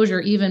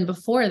exposure even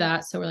before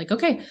that. So we're like,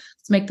 okay,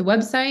 let's make the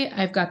website.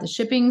 I've got the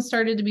shipping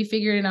started to be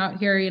figured out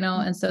here,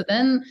 and so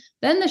then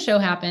the show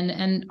happened.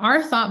 And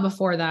our thought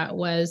before that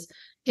was,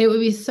 it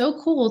would be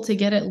so cool to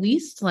get at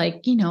least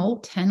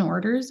 10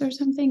 orders or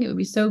something. It would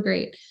be so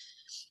great.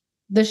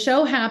 The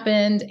show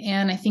happened,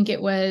 and I think it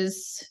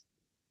was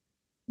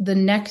the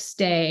next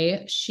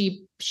day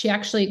she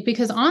actually,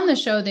 because on the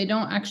show, they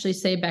don't actually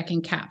say Beck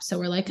in caps. So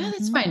we're like, oh,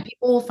 that's fine.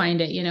 People will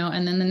find it,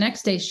 And then the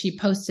next day she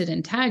posted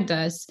and tagged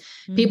us.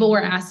 People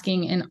were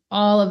asking in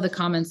all of the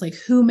comments, like,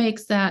 who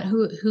makes that?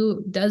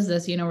 Who does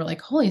this? We're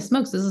like, holy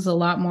smokes, this is a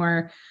lot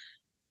more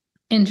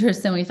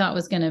interest than we thought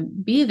was going to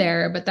be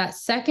there. But that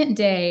second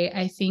day,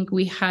 I think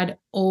we had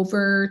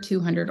over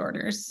 200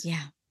 orders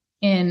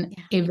in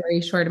a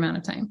very short amount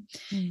of time.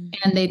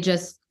 And they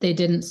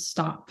didn't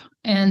stop.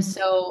 And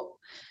so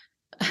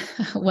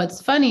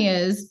what's funny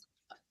is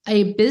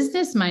a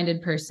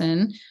business-minded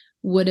person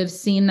would have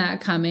seen that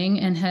coming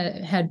and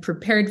had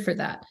prepared for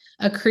that.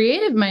 A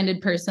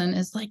creative-minded person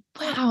is like,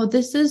 wow,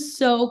 this is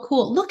so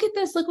cool. Look at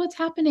this. Look what's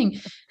happening.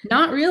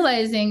 Not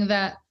realizing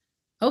that,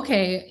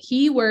 okay,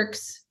 he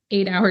works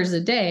 8 hours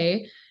a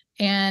day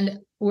and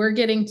we're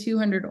getting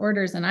 200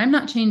 orders and I'm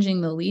not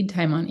changing the lead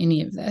time on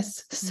any of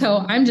this.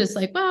 So I'm just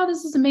like, wow,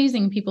 this is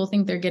amazing. People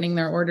think they're getting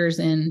their orders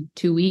in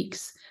 2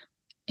 weeks.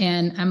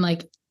 And I'm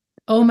like,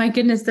 oh my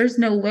goodness, there's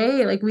no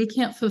way. Like we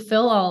can't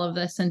fulfill all of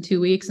this in 2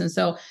 weeks. And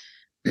so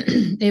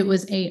it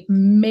was a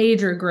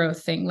major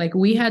growth thing. Like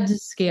we had to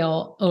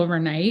scale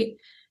overnight,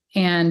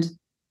 and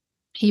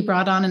he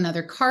brought on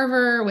another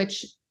carver,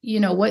 which,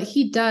 what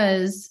he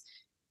does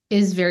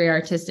is very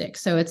artistic.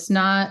 So it's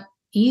not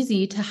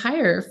easy to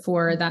hire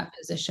for that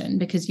position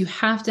because you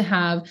have to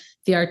have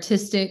the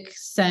artistic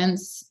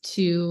sense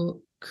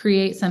to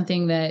create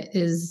something that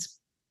is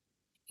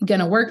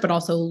going to work, but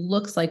also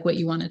looks like what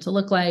you want it to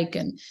look like.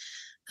 And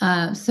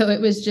so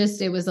it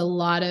was a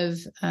lot of,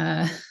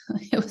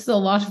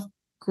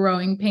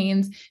 growing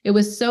pains. It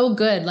was so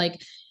good.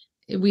 Like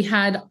we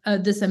had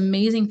this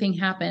amazing thing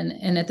happen.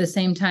 And at the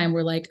same time,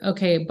 we're like,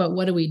 okay, but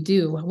what do we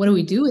do? What do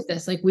we do with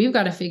this? Like, we've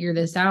got to figure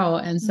this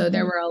out. And so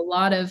there were a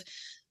lot of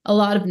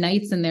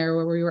nights in there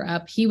where we were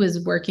up. He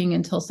was working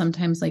until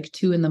sometimes like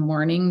 2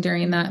 a.m.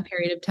 during that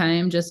period of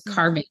time, just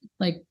carving,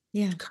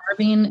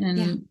 carving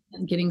and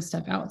getting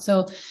stuff out.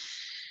 So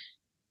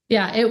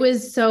yeah, it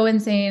was so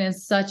insane.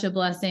 It's such a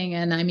blessing.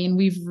 And I mean,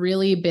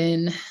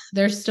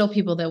 there's still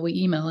people that we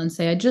email and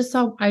say, I just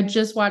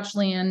watched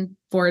Leanne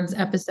Ford's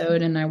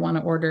episode and I want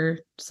to order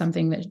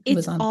something that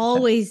was on. It's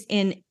always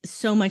in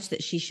so much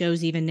that she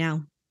shows even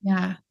now.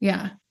 Yeah.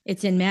 Yeah.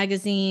 It's in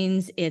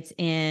magazines. It's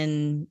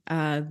in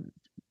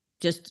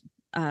just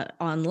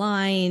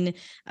online.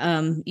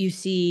 You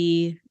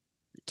see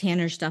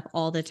Tanner stuff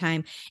all the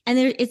time. And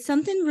it's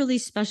something really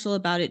special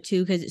about it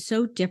too, because it's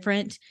so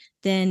different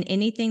than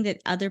anything that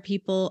other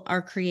people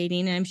are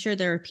creating. And I'm sure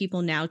there are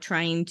people now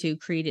trying to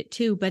create it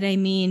too. But I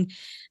mean,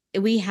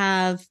 we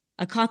have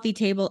a coffee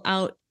table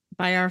out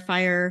by our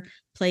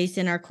fireplace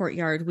in our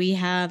courtyard. We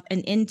have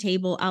an end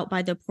table out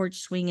by the porch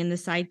swing in the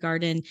side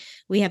garden.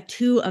 We have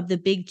 2 of the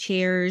big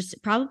chairs,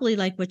 probably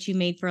like what you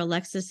made for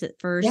Alexis at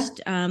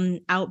first,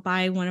 out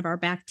by one of our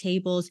back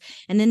tables.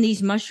 And then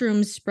these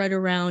mushrooms spread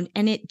around,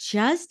 and it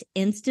just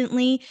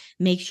instantly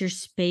makes your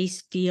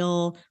space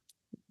feel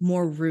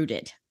more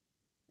rooted.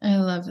 I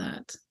love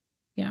that.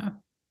 Yeah.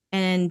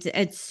 And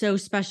it's so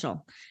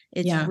special.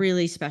 It's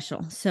really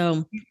special.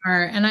 So,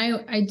 and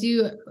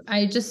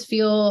I just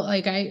feel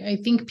like I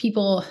think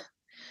people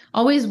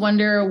always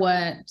wonder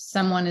what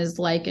someone is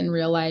like in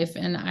real life.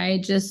 And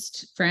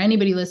for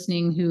anybody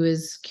listening who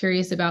is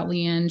curious about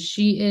Leanne,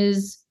 she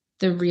is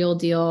the real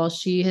deal.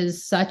 She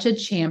is such a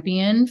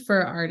champion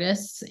for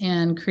artists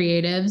and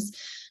creatives.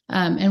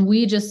 And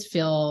we just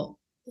feel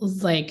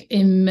like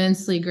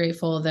immensely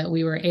grateful that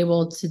we were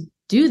able to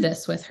do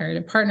this with her,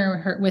 to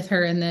partner with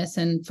her in this,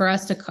 and for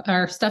us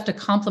our stuff to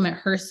complement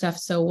her stuff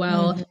so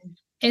well.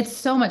 It's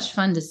so much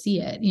fun to see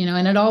it,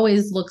 and it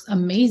always looks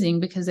amazing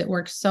because it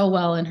works so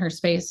well in her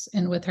space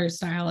and with her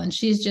style. And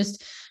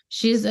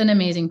she's an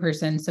amazing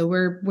person. So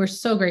we're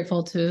so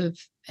grateful to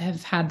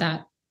have had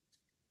that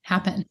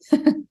happen.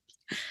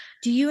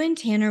 Do you and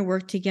Tanner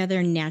work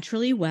together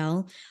naturally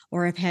well,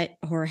 or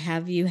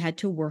have you had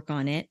to work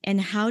on it? And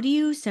how do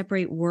you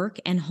separate work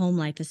and home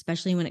life,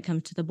 especially when it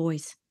comes to the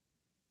boys?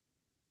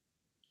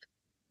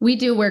 We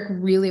do work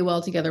really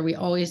well together. We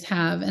always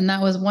have. And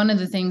that was one of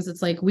the things.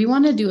 It's like, we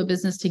want to do a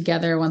business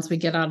together once we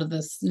get out of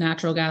this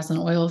natural gas and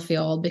oil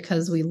field,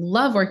 because we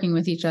love working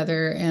with each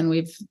other and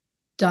we've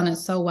done it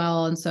so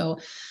well. And so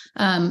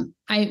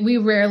we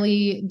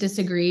rarely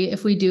disagree.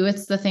 If we do,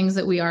 it's the things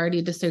that we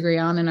already disagree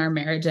on in our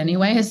marriage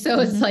anyway.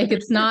 So it's like,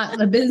 it's not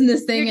a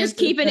business thing. You're just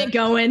keeping it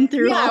going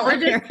through all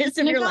the areas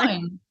of your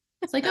life.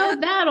 It's like, oh,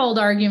 that old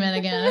argument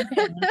again.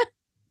 Okay.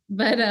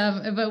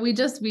 But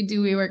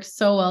we work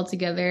so well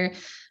together.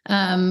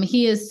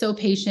 He is so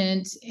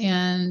patient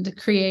and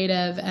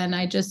creative, and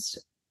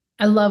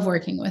I love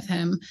working with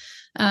him.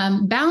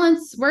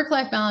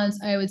 Work-life balance,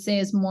 I would say,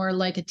 is more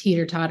like a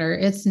teeter-totter.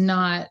 It's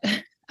not,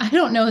 I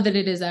don't know that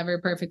it is ever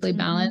perfectly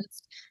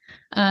balanced.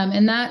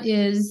 And that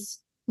is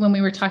when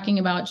we were talking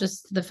about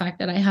just the fact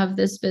that I have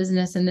this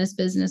business and this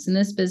business and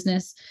this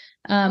business.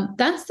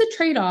 That's the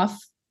trade-off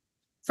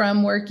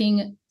from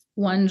working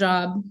one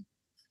job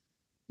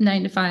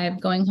 9 to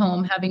 5, going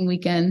home, having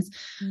weekends.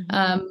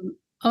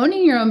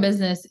 Owning your own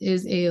business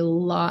is a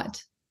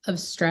lot of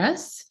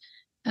stress.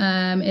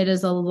 It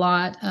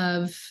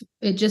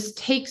just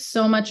takes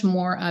so much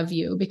more of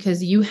you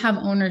because you have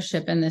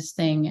ownership in this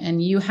thing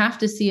and you have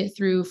to see it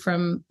through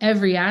from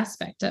every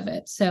aspect of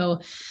it.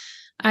 So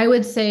I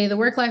would say the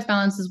work-life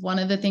balance is one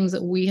of the things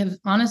that we have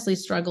honestly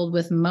struggled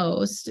with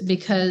most,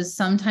 because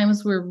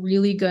sometimes we're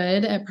really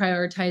good at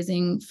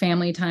prioritizing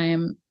family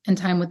time and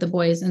time with the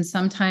boys. And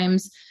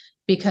sometimes,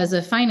 because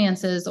of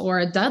finances or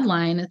a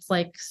deadline, it's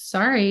like,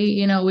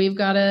 sorry, we've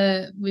got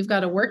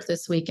to work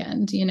this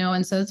weekend,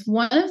 and so it's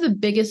one of the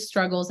biggest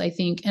struggles, I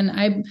think. And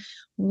I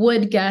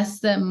would guess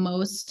that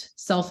most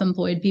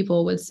self-employed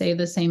people would say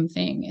the same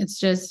thing. It's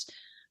just,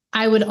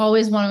 I would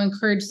always want to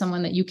encourage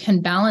someone that you can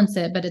balance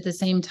it, but at the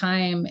same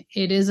time,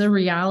 it is a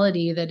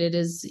reality that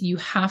you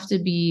have to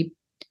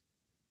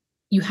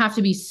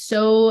be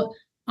so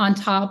on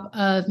top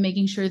of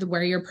making sure that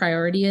where your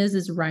priority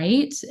is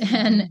right,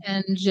 and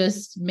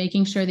just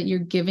making sure that you're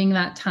giving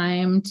that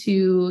time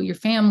to your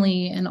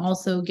family and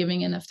also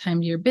giving enough time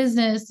to your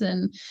business.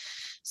 And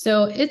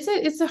so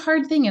it's a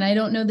hard thing. And I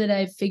don't know that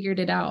I've figured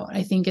it out.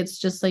 I think it's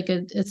just like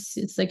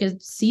it's like a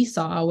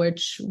seesaw,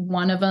 which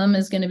one of them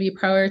is going to be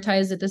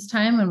prioritized at this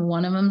time and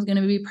one of them is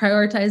going to be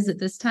prioritized at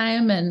this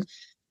time. And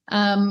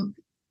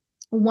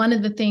one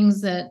of the things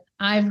that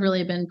I've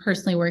really been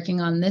personally working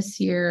on this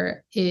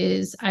year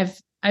is I've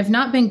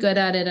not been good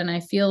at it. And I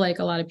feel like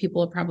a lot of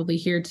people are probably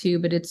here too,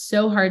 but it's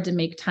so hard to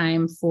make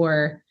time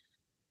for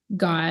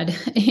God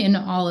in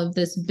all of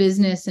this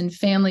business and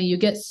family. You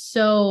get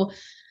so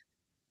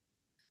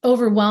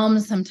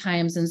overwhelmed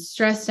sometimes and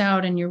stressed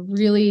out, and you're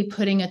really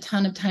putting a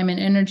ton of time and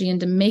energy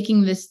into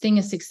making this thing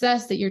a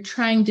success that you're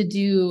trying to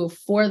do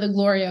for the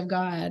glory of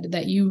God,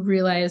 that you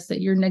realize that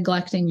you're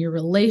neglecting your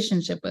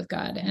relationship with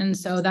God. And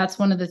so that's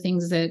one of the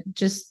things that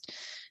just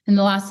in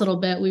the last little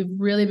bit, we've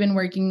really been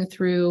working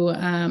through,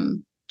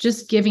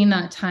 just giving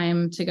that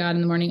time to God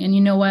in the morning. And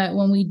you know what,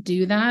 when we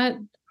do that,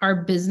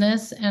 our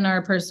business and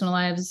our personal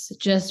lives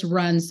just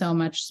run so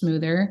much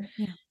smoother.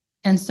 Yeah.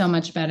 And so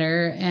much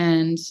better.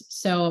 And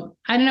so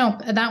I don't know,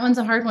 that one's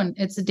a hard one.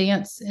 It's a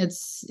dance.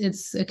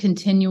 It's a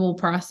continual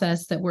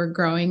process that we're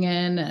growing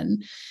in.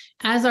 And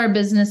as our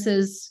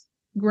businesses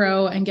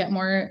grow and get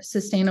more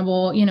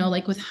sustainable,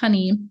 like with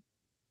Honey,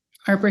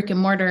 our brick and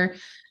mortar,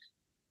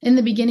 in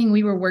the beginning,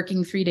 we were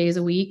working 3 days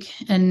a week,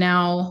 and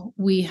now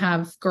we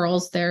have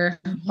girls there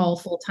all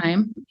full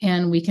time,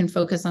 and we can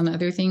focus on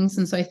other things.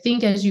 And so I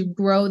think as you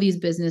grow these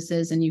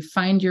businesses and you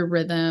find your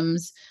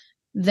rhythms,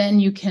 then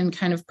you can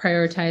kind of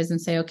prioritize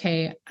and say,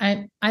 okay,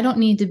 I don't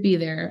need to be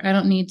there. I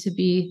don't need to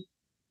be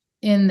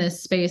in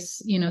this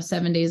space,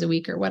 7 days a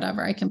week or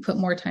whatever. I can put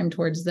more time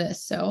towards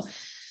this. So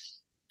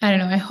I don't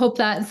know. I hope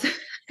that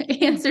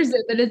answers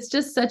it, but it's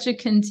just such a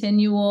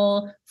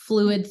continual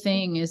fluid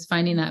thing, is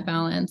finding that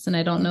balance. And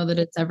I don't know that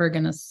it's ever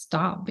going to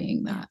stop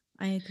being that.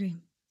 I agree.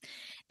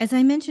 As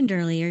I mentioned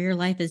earlier, your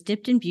life is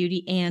dipped in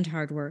beauty and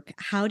hard work.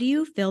 How do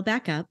you fill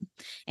back up,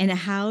 and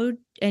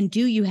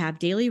do you have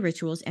daily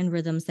rituals and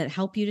rhythms that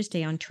help you to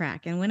stay on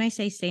track? And when I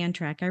say stay on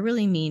track, I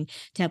really mean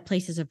to have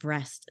places of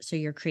rest so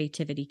your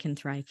creativity can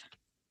thrive.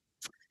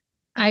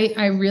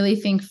 I really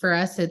think for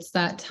us, it's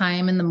that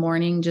time in the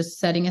morning, just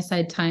setting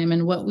aside time.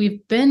 And what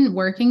we've been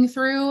working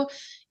through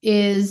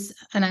is,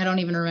 and I don't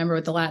even remember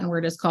what the Latin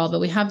word is called,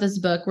 but we have this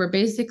book where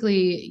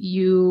basically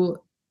you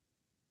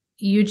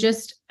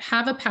just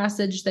have a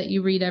passage that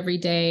you read every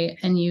day,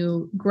 and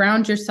you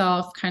ground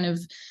yourself, kind of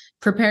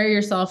prepare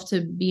yourself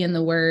to be in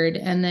the word.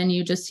 And then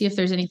you just see if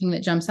there's anything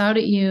that jumps out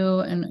at you,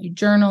 and you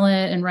journal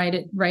it and write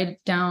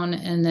it down,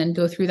 and then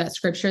go through that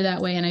scripture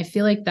that way. And I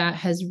feel like that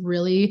has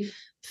really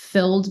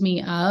filled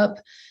me up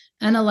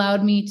and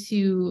allowed me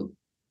to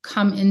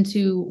come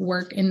into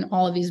work in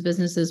all of these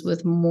businesses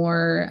with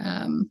more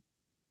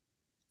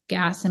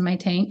gas in my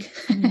tank,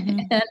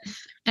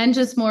 and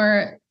just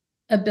more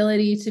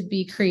ability to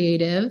be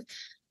creative.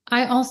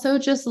 I also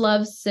just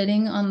love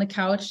sitting on the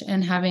couch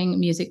and having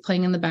music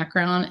playing in the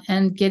background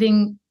and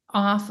getting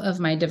off of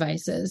my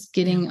devices,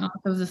 getting off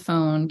of the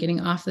phone,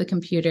 getting off the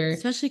computer.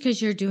 Especially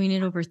because you're doing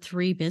it over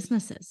 3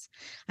 businesses.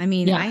 I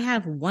mean, I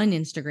have 1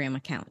 Instagram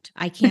account.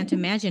 I can't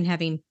imagine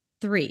having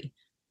 3.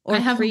 Or I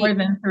have more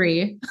than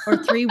 3. Or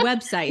 3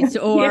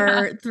 websites,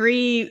 or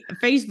 3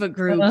 Facebook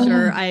groups,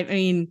 or I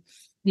mean,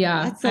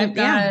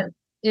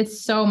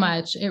 it's so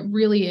much. It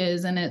really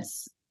is. And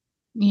it's,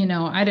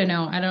 I don't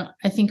know.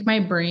 I think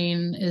my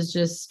brain is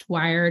just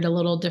wired a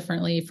little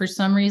differently. For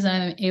some reason,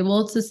 I'm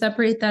able to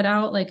separate that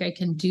out. Like I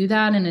can do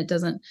that and it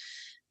doesn't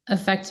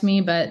affect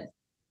me. But,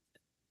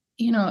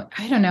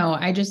 I don't know.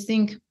 I just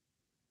think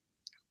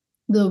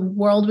the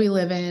world we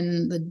live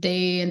in, the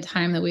day and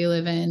time that we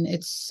live in,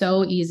 it's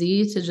so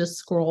easy to just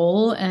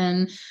scroll.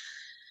 And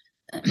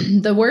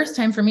the worst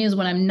time for me is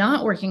when I'm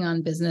not working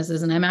on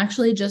businesses and I'm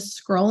actually just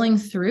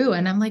scrolling through,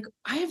 and I'm like,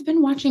 I have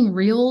been watching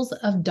reels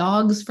of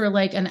dogs for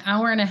like an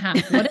hour and a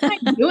half. What am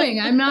I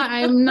doing? I'm not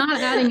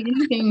adding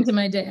anything to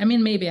my day. I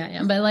mean, maybe I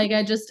am, but like,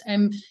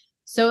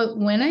 so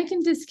when I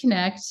can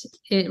disconnect,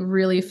 it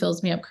really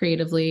fills me up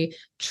creatively.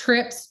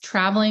 Trips,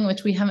 traveling,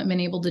 which we haven't been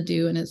able to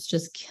do, and it's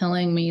just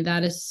killing me.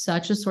 That is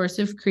such a source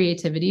of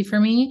creativity for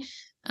me.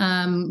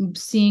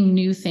 Seeing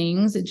new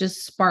things, it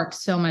just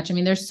sparks so much. I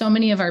mean, there's so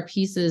many of our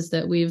pieces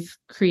that we've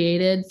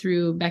created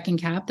through Beck and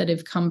Cap that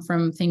have come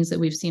from things that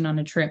we've seen on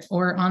a trip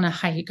or on a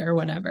hike or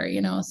whatever,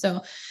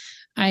 so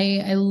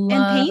I love.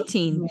 And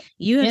painting.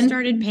 You have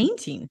started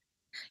painting.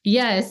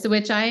 Yes,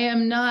 which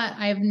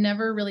I've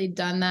never really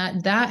done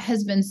that. That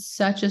has been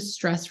such a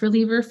stress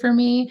reliever for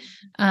me.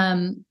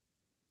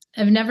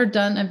 I've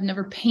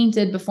never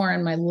painted before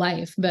in my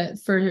life, but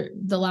for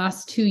the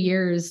last 2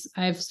 years,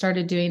 I've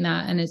started doing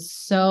that. And it's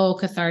so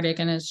cathartic.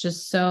 And it's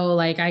just so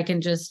like, I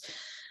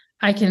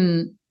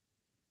can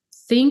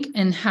think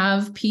and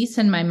have peace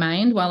in my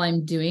mind while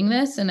I'm doing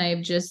this. And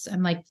I'm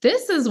like,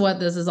 this is what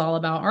this is all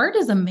about. Art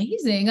is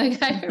amazing.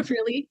 Like I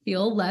really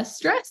feel less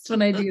stressed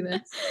when I do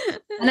this.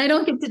 And I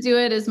don't get to do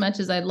it as much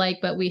as I'd like,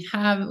 but we've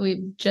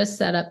just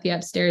set up the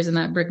upstairs in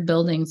that brick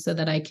building so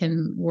that I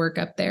can work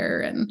up there.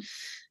 And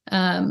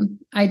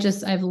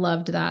I've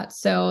loved that.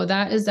 So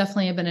that has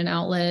definitely been an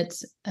outlet.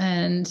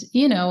 And,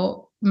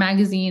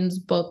 magazines,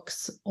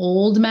 books,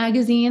 old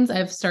magazines.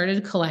 I've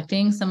started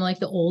collecting some like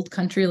the old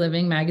country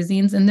living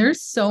magazines, and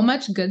there's so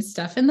much good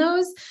stuff in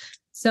those,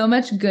 so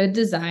much good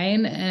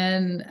design.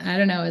 And I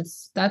don't know,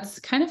 that's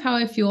kind of how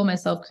I fuel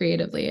myself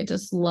creatively. I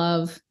just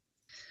love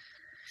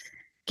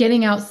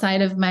getting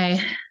outside of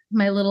my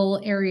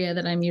little area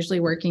that I'm usually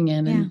working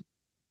in and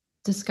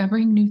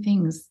discovering new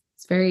things.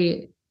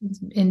 It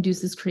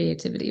induces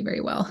creativity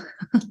very well.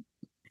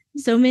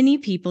 So many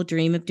people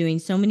dream of doing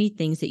so many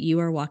things that you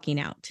are walking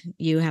out.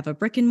 You have a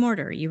brick and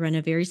mortar, you run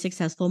a very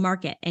successful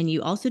market, and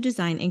you also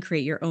design and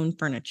create your own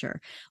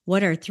furniture.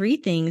 What are 3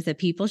 things that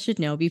people should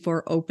know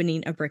before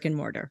opening a brick and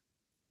mortar?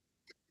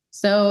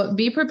 So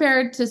be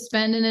prepared to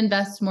spend and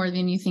invest more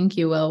than you think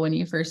you will when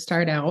you first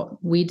start out.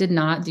 We did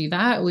not do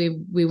that.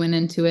 We went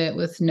into it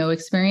with no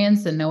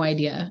experience and no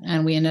idea,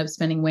 and we ended up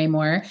spending way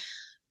more.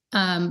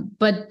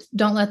 But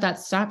don't let that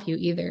stop you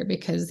either,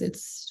 because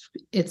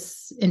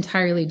it's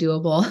entirely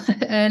doable.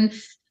 And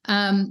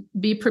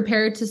be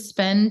prepared to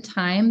spend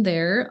time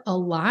there a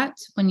lot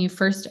when you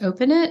first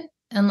open it,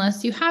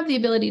 unless you have the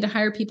ability to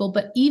hire people.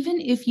 But even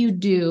if you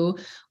do,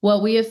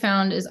 what we have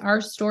found is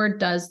our store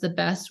does the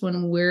best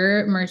when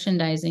we're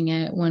merchandising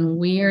it, when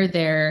we are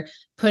there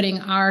putting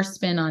our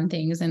spin on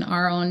things and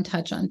our own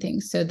touch on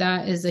things. So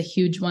that is a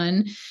huge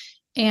one.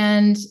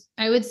 And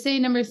I would say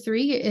number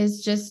 3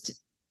 is just,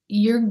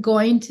 you're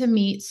going to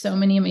meet so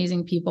many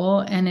amazing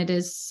people, and it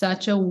is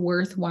such a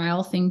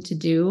worthwhile thing to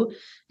do.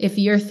 If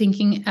you're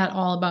thinking at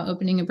all about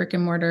opening a brick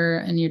and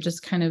mortar and you're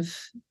just kind of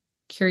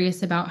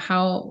curious about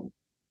how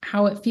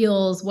it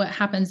feels, what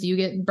happens, you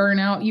get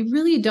burnout, you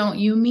really don't.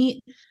 You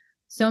meet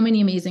so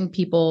many amazing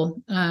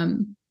people.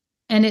 And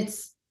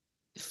it's,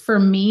 for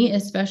me,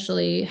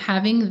 especially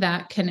having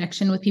that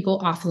connection with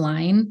people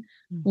offline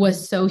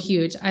was so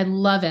huge. I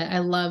love it. I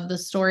love the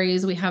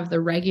stories. We have the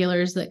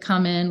regulars that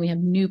come in. We have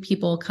new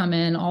people come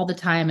in all the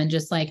time, and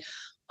just like,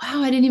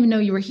 wow, I didn't even know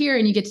you were here.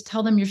 And you get to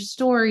tell them your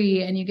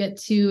story, and you get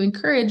to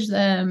encourage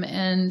them.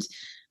 And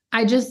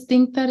I just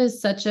think that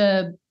is such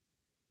a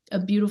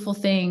beautiful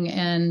thing,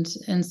 and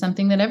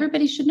something that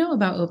everybody should know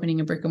about opening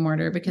a brick and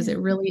mortar, because it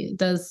really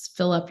does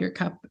fill up your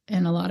cup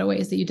in a lot of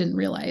ways that you didn't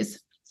realize.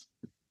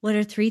 What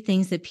are 3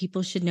 things that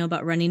people should know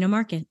about running a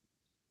market?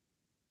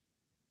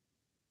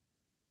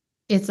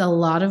 It's a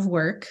lot of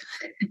work.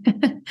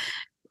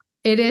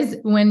 It is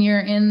when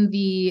you're in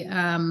the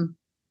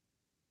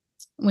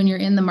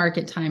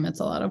market time,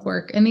 it's a lot of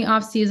work. In the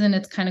off season,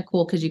 it's kind of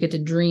cool because you get to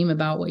dream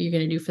about what you're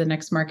going to do for the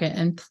next market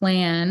and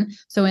plan.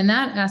 So in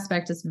that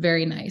aspect, it's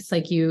very nice.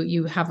 Like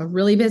you have a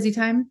really busy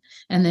time,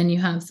 and then you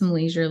have some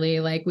leisurely,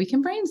 like we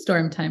can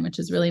brainstorm time, which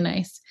is really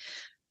nice.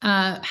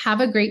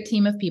 Have a great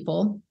team of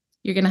people.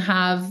 You're going to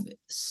have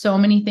so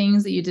many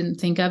things that you didn't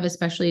think of,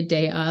 especially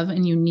day of,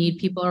 and you need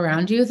people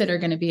around you that are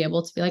going to be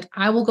able to be like,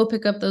 I will go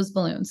pick up those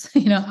balloons.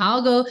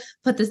 I'll go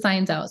put the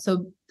signs out.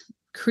 So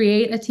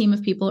create a team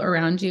of people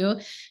around you,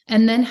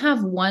 and then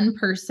have one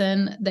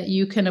person that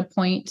you can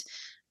appoint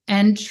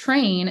and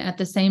train at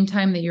the same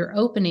time that you're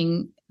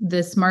opening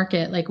this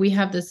market. Like we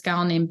have this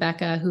gal named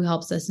Becca who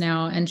helps us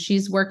now, and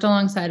she's worked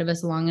alongside of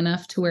us long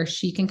enough to where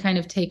she can kind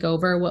of take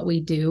over what we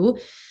do.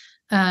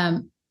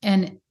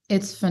 And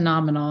it's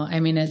phenomenal.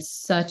 I mean, it's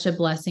such a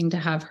blessing to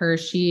have her.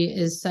 She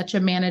is such a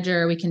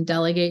manager. We can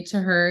delegate to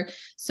her.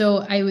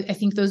 So I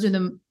think those are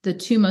the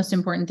 2 most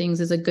important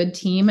things, is a good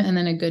team and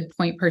then a good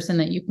point person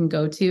that you can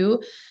go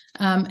to.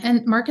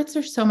 And markets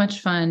are so much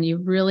fun.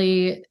 I'm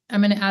going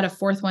to add a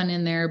 4th one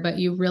in there, but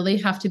you really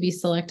have to be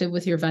selective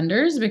with your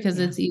vendors, because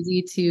it's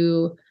easy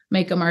to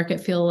make a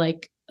market feel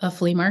like a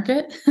flea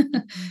market.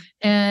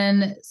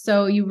 And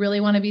so you really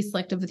want to be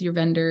selective with your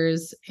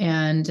vendors,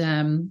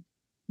 and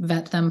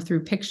vet them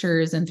through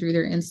pictures and through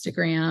their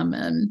Instagram.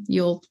 And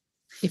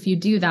if you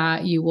do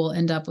that, you will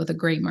end up with a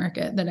great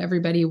market that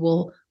everybody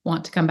will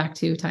want to come back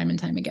to time and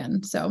time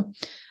again. So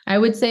I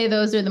would say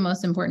those are the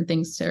most important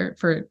things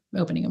for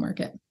opening a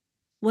market.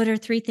 What are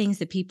 3 things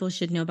that people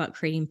should know about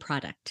creating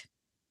product?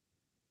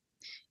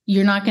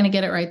 You're not going to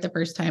get it right the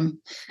first time.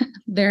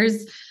 There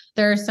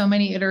are so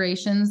many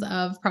iterations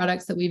of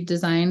products that we've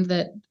designed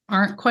that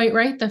aren't quite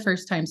right the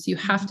first time. So you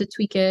have to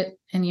tweak it,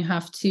 and you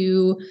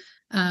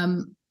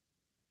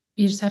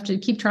just have to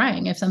keep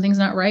trying. If something's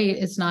not right,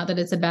 it's not that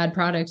it's a bad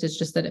product. It's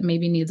just that it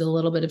maybe needs a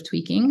little bit of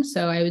tweaking.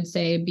 So I would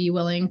say be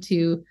willing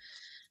to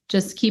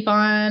just keep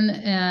on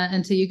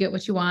until you get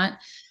what you want.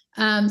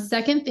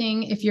 Second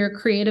thing, if you're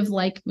creative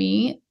like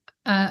me,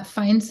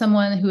 find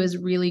someone who is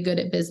really good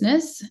at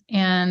business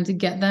and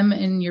get them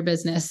in your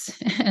business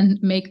and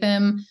make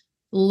them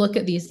look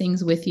at these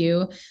things with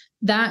you.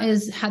 That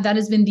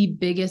has been the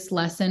biggest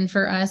lesson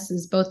for us,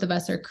 is both of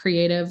us are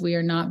creative. We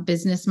are not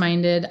business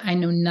minded. I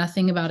know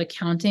nothing about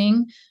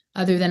accounting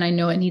other than I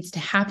know it needs to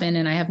happen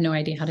and I have no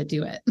idea how to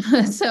do it.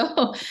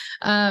 So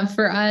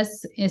for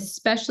us,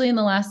 especially in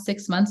the last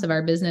 6 months of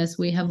our business,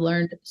 we have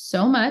learned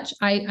so much.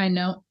 I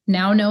now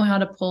know how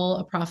to pull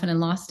a profit and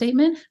loss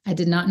statement. I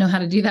did not know how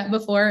to do that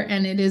before,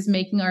 and it is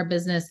making our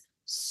business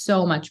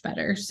so much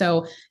better.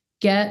 So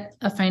get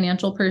a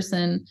financial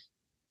person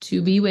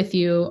to be with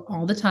you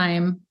all the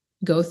time,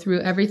 go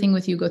through everything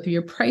with you, go through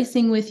your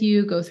pricing with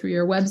you, go through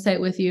your website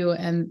with you,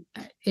 and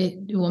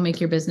it will make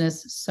your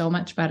business so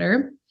much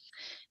better.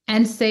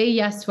 And say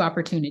yes to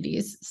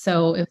opportunities.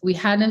 So if we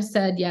hadn't have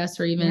said yes,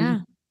 or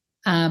even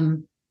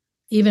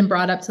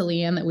brought up to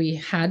Leanne that we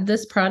had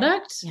this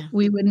product,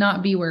 we would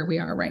not be where we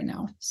are right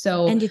now.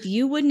 So, and if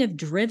you wouldn't have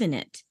driven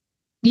it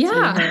to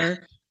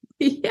her,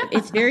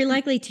 it's very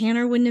likely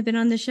Tanner wouldn't have been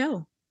on the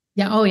show.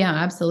 Yeah. Oh yeah,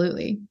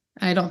 absolutely.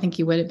 I don't think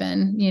he would have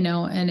been,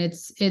 and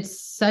it's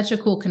such a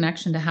cool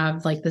connection to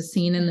have, like the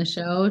scene in the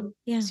show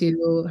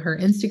to her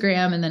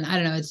Instagram. And then, I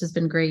don't know, it's just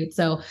been great.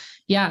 So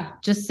yeah,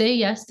 just say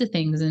yes to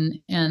things.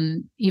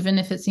 And even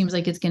if it seems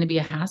like it's going to be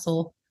a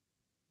hassle,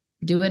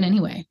 do it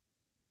anyway.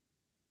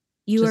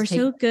 You are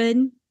so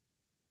good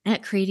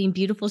at creating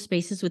beautiful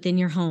spaces within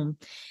your home.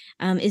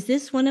 Is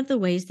this one of the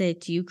ways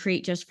that you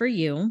create just for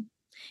you?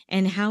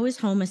 And how is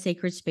home a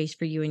sacred space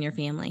for you and your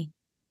family?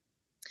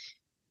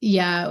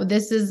 Yeah,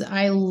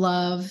 I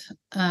love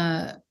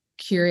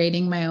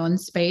curating my own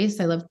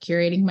space. I love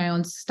curating my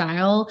own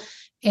style.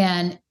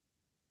 And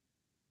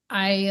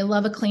I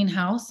love a clean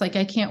house. Like,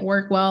 I can't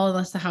work well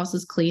unless the house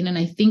is clean. And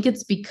I think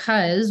it's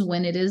because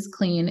when it is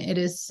clean, it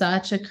is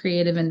such a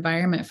creative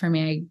environment for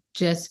me. I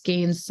just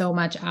gain so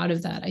much out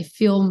of that. I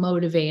feel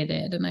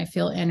motivated and I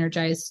feel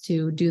energized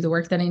to do the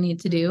work that I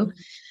need to do.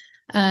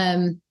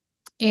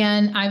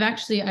 And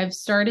I've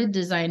started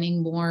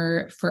designing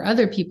more for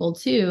other people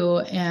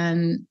too.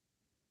 And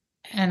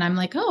I'm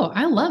like, oh,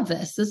 I love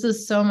this. This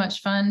is so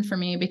much fun for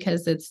me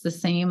because it's the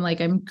same,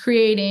 like I'm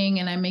creating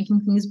and I'm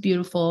making things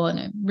beautiful, and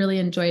I really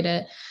enjoyed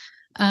it.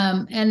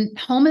 And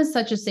home is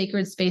such a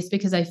sacred space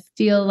because I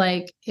feel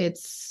like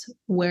it's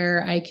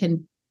where I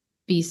can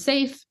be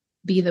safe,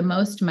 be the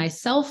most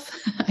myself.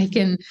 I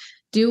can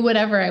do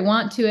whatever I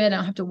want to it. I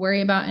don't have to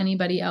worry about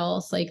anybody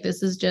else. Like,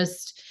 this is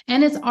just,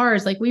 and it's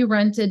ours. Like, we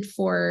rented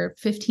for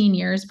 15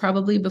 years,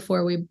 probably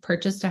before we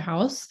purchased a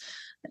house,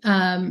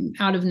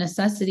 out of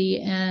necessity.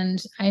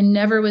 And I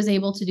never was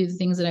able to do the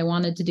things that I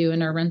wanted to do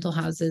in our rental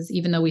houses,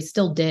 even though we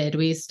still did.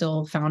 We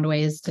still found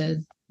ways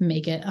to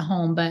make it a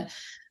home. But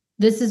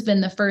this has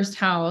been the first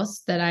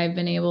house that I've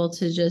been able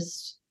to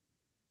just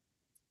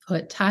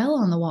put tile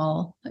on the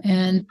wall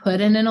and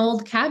put in an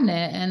old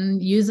cabinet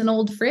and use an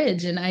old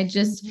fridge. And I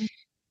just,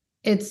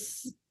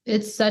 it's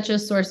such a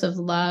source of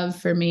love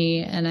for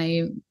me. And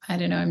I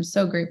don't know, I'm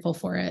so grateful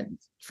for it,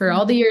 for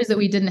all the years that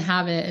we didn't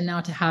have it. And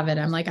now to have it,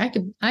 I'm like, I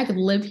could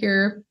live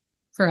here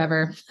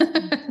forever.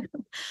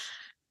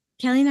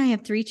 Kelly and I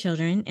have 3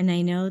 children, and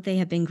I know they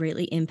have been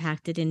greatly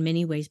impacted in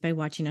many ways by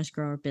watching us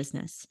grow our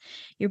business.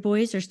 Your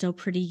boys are still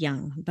pretty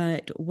young,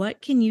 but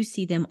what can you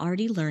see them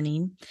already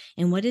learning,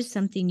 and what is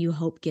something you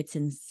hope gets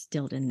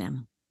instilled in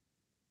them?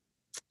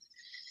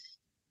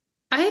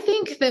 I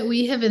think that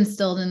we have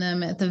instilled in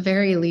them, at the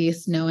very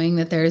least, knowing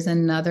that there's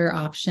another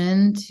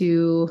option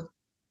to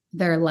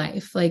their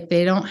life. Like,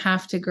 they don't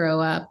have to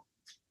grow up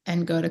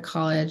and go to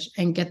college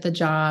and get the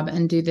job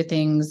and do the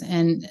things.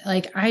 And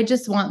like, I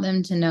just want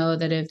them to know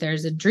that if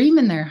there's a dream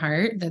in their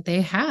heart that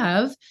they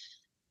have,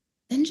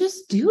 then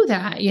just do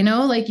that,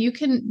 like, you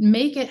can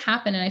make it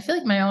happen. And I feel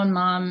like my own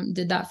mom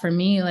did that for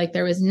me. Like,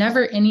 there was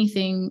never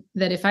anything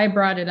that if I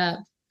brought it up,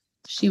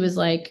 she was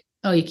like,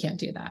 oh, you can't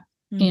do that.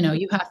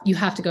 You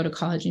have to go to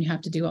college and you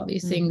have to do all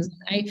these things.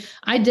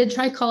 I did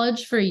try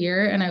college for a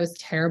year and I was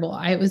terrible.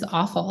 It was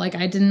awful. Like,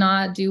 I did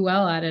not do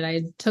well at it.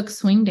 I took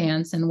swing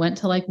dance and went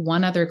to like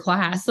one other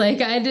class. Like,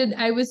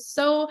 I was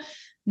so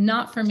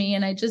not for me.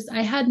 And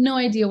I had no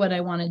idea what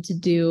I wanted to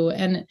do.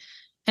 And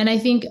I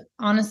think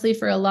honestly,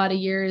 for a lot of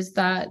years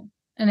that,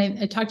 and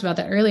I talked about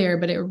that earlier,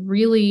 but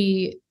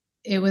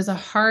it was a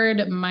hard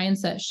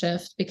mindset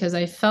shift because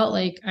I felt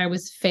like I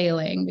was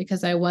failing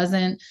because I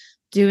wasn't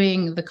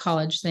doing the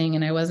college thing,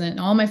 and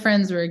all my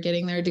friends were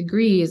getting their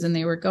degrees and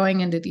they were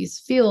going into these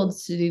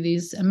fields to do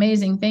these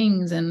amazing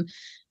things. And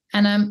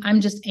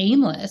I'm just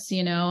aimless,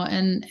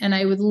 and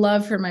I would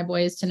love for my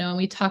boys to know, and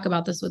we talk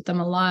about this with them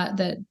a lot,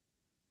 that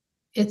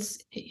it's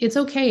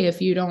okay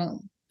if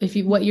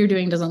what you're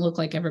doing doesn't look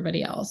like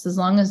everybody else, as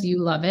long as you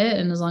love it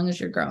and as long as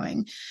you're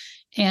growing.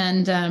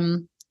 And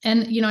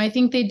I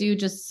think they do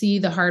just see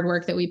the hard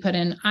work that we put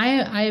in.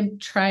 I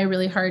try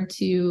really hard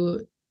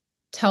to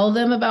tell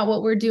them about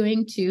what we're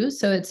doing too.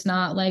 So it's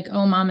not like,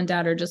 oh, mom and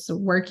dad are just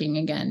working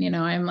again.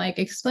 I'm like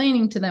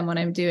explaining to them what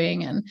I'm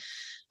doing. And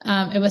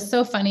it was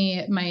so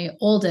funny. My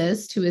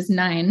oldest, who is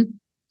 9,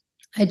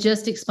 I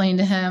just explained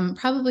to him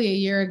probably a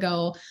year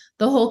ago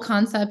the whole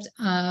concept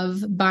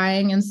of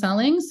buying and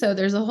selling. So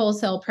there's a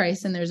wholesale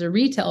price and there's a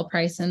retail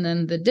price. And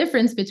then the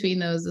difference between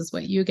those is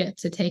what you get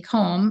to take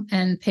home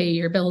and pay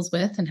your bills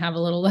with and have a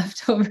little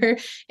left over.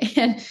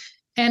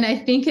 And I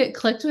think it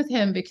clicked with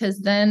him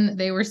because then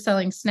they were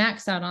selling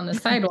snacks out on the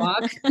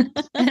sidewalk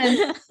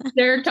and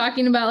they're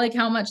talking about like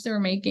how much they were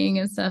making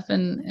and stuff.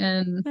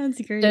 And That's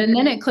great. And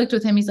then it clicked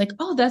with him. He's like,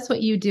 oh, that's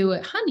what you do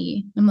at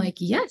Honey. I'm like,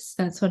 yes,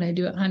 that's what I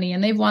do at Honey.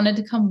 And they've wanted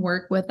to come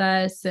work with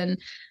us. And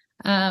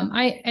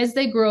as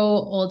they grow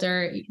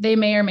older, they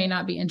may or may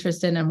not be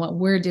interested in what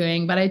we're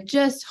doing, but I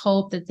just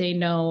hope that they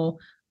know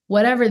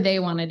whatever they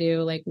want to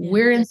do, like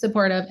we're in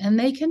support of, and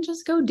they can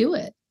just go do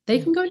it. They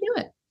can go do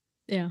it.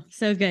 Yeah.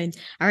 So good.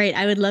 All right.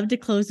 I would love to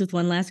close with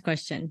one last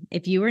question.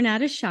 If you were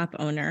not a shop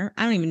owner,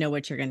 I don't even know how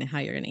you're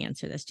going to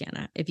answer this,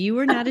 Jana. If you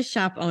were not a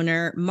shop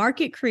owner,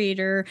 market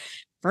creator,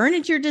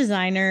 furniture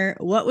designer,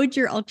 what would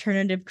your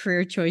alternative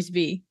career choice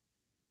be?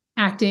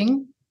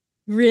 Acting.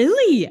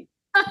 Really?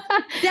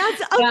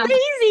 That's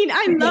amazing.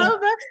 I love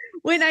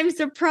when I'm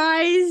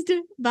surprised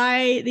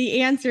by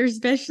the answer,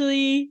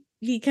 especially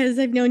because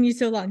I've known you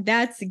so long.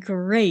 That's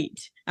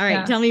great. All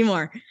right. Tell me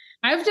more.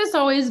 I've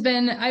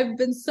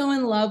been so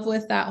in love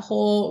with that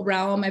whole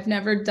realm. I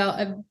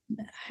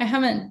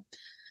haven't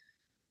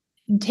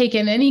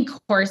taken any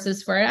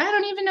courses for it. I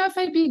don't even know if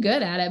I'd be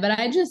good at it, but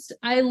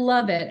I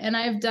love it. And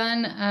I've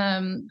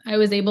done, I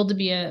was able to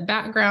be a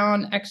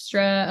background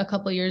extra a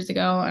couple of years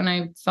ago, and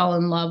I fell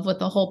in love with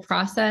the whole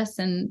process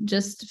and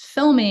just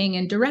filming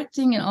and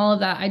directing and all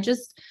of that.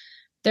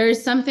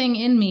 There's something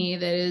in me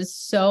that is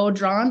so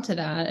drawn to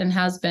that and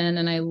has been,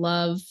 and I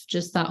love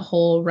just that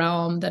whole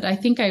realm that I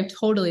think I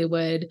totally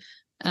would,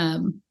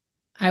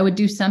 I would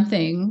do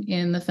something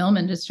in the film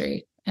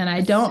industry. And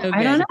I don't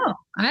know.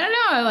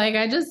 Like,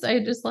 I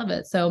just love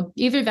it. So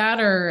either that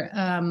or,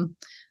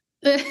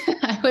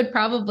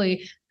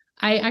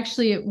 I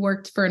actually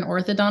worked for an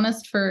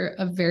orthodontist for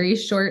a very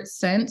short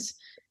stint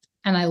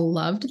and I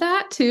loved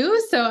that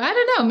too. So I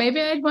don't know,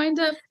 maybe I'd wind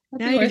up.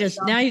 Now you're just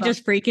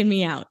freaking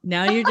me out.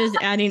 Now you're just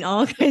adding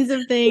all kinds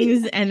of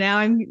things. And now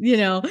I'm,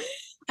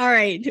 all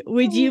right.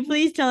 Would you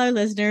please tell our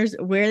listeners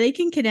where they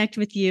can connect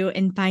with you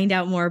and find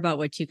out more about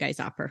what you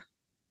guys offer?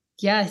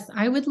 Yes,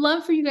 I would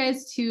love for you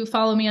guys to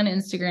follow me on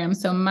Instagram.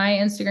 So my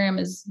Instagram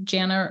is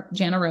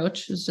Jana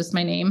Roach, is just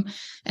my name.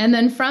 And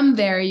then from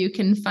there, you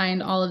can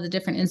find all of the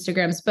different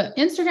Instagrams. But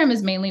Instagram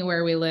is mainly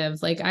where we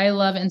live. Like, I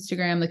love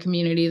Instagram, the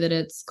community that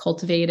it's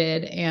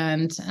cultivated.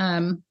 And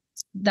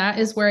that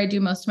is where I do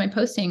most of my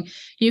posting.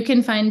 You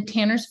can find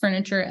Tanner's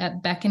Furniture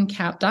at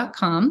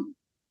beckandcap.com.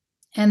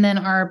 And then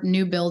our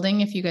new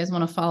building, if you guys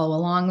want to follow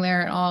along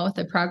there at all with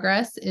the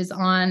progress, it's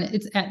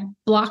at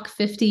Block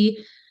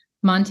 50,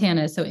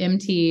 Montana. So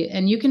MT,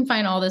 and you can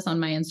find all this on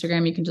my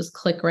Instagram. You can just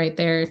click right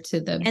there to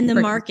the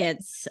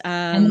markets.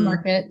 And the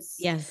markets.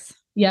 Yes.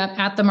 Yep.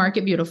 At the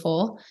Market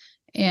Beautiful.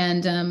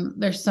 And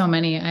there's so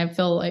many. I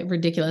feel like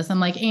ridiculous. I'm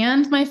like,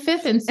 and my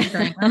fifth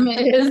Instagram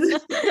is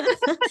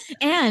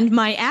and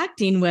my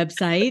acting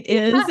website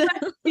is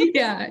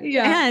yeah.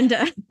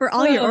 And for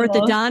all your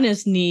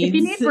orthodontist needs. If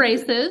you need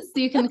braces,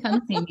 you can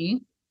come see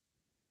me.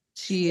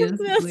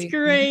 That's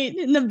great.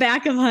 In the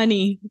back of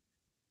Honey.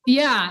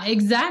 Yeah,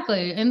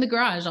 exactly. In the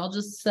garage. I'll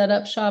just set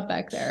up shop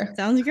back there.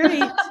 Sounds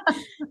great.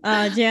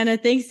 Jana,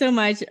 thanks so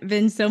much.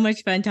 Been so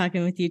much fun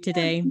talking with you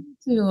today. Me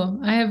too.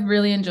 I have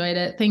really enjoyed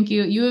it. Thank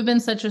you. You have been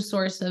such a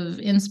source of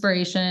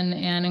inspiration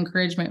and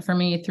encouragement for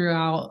me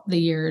throughout the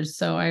years.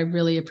 So I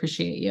really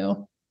appreciate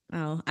you.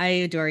 Oh, I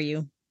adore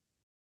you.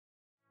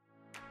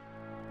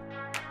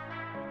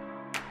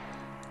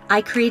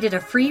 I created a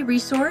free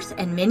resource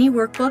and mini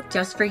workbook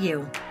just for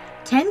you.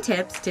 10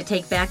 tips to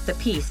take back the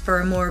peace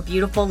for a more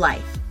beautiful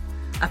life.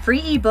 A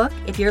free ebook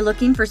if you're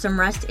looking for some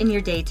rest in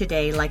your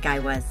day-to-day like I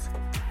was.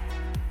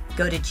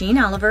 Go to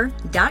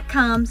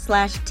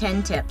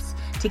jeanoliver.com/10 tips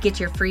to get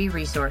your free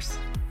resource.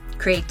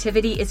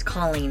 Creativity is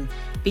calling.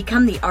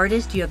 Become the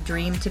artist you have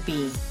dreamed to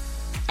be.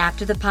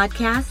 After the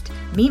podcast,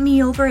 meet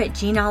me over at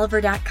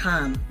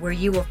jeanoliver.com, where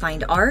you will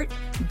find art,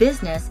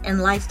 business,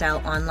 and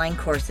lifestyle online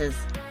courses.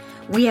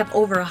 We have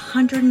over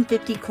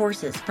 150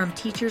 courses from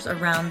teachers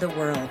around the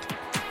world.